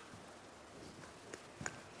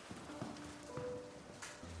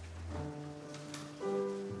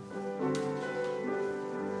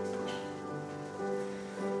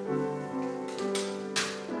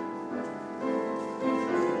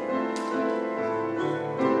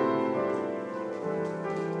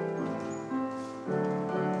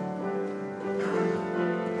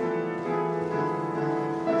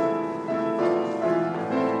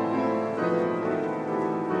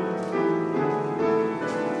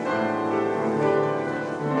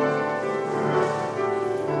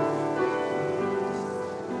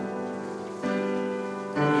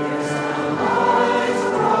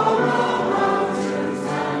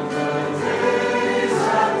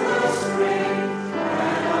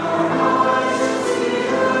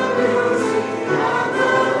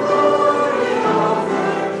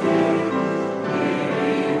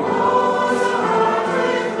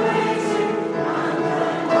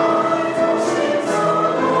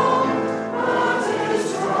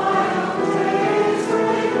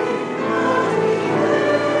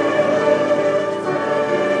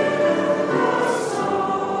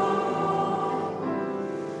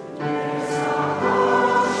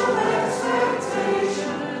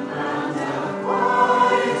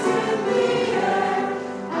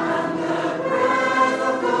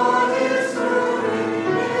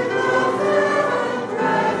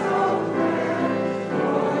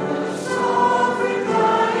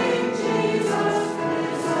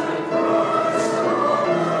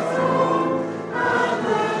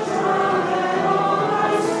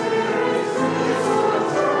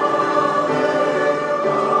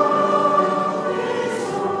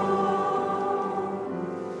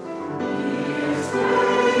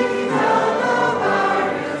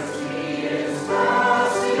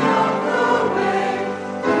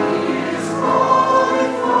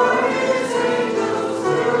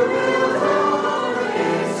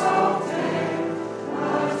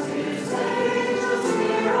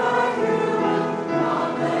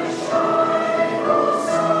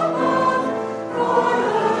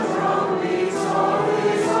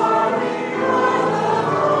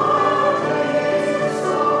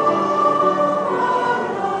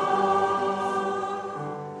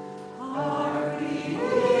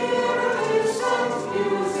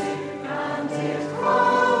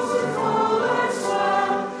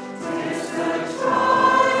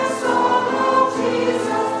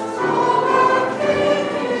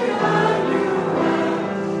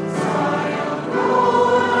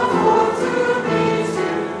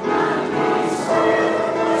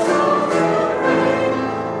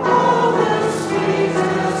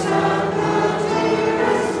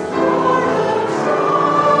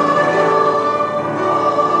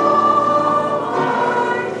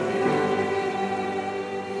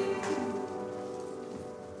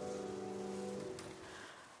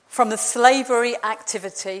 from the slavery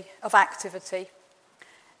of activity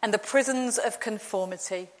and the prisons of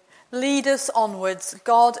conformity. Lead us onwards,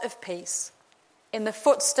 God of peace, in the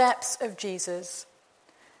footsteps of Jesus,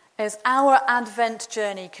 as our Advent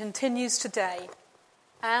journey continues today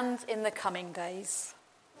and in the coming days.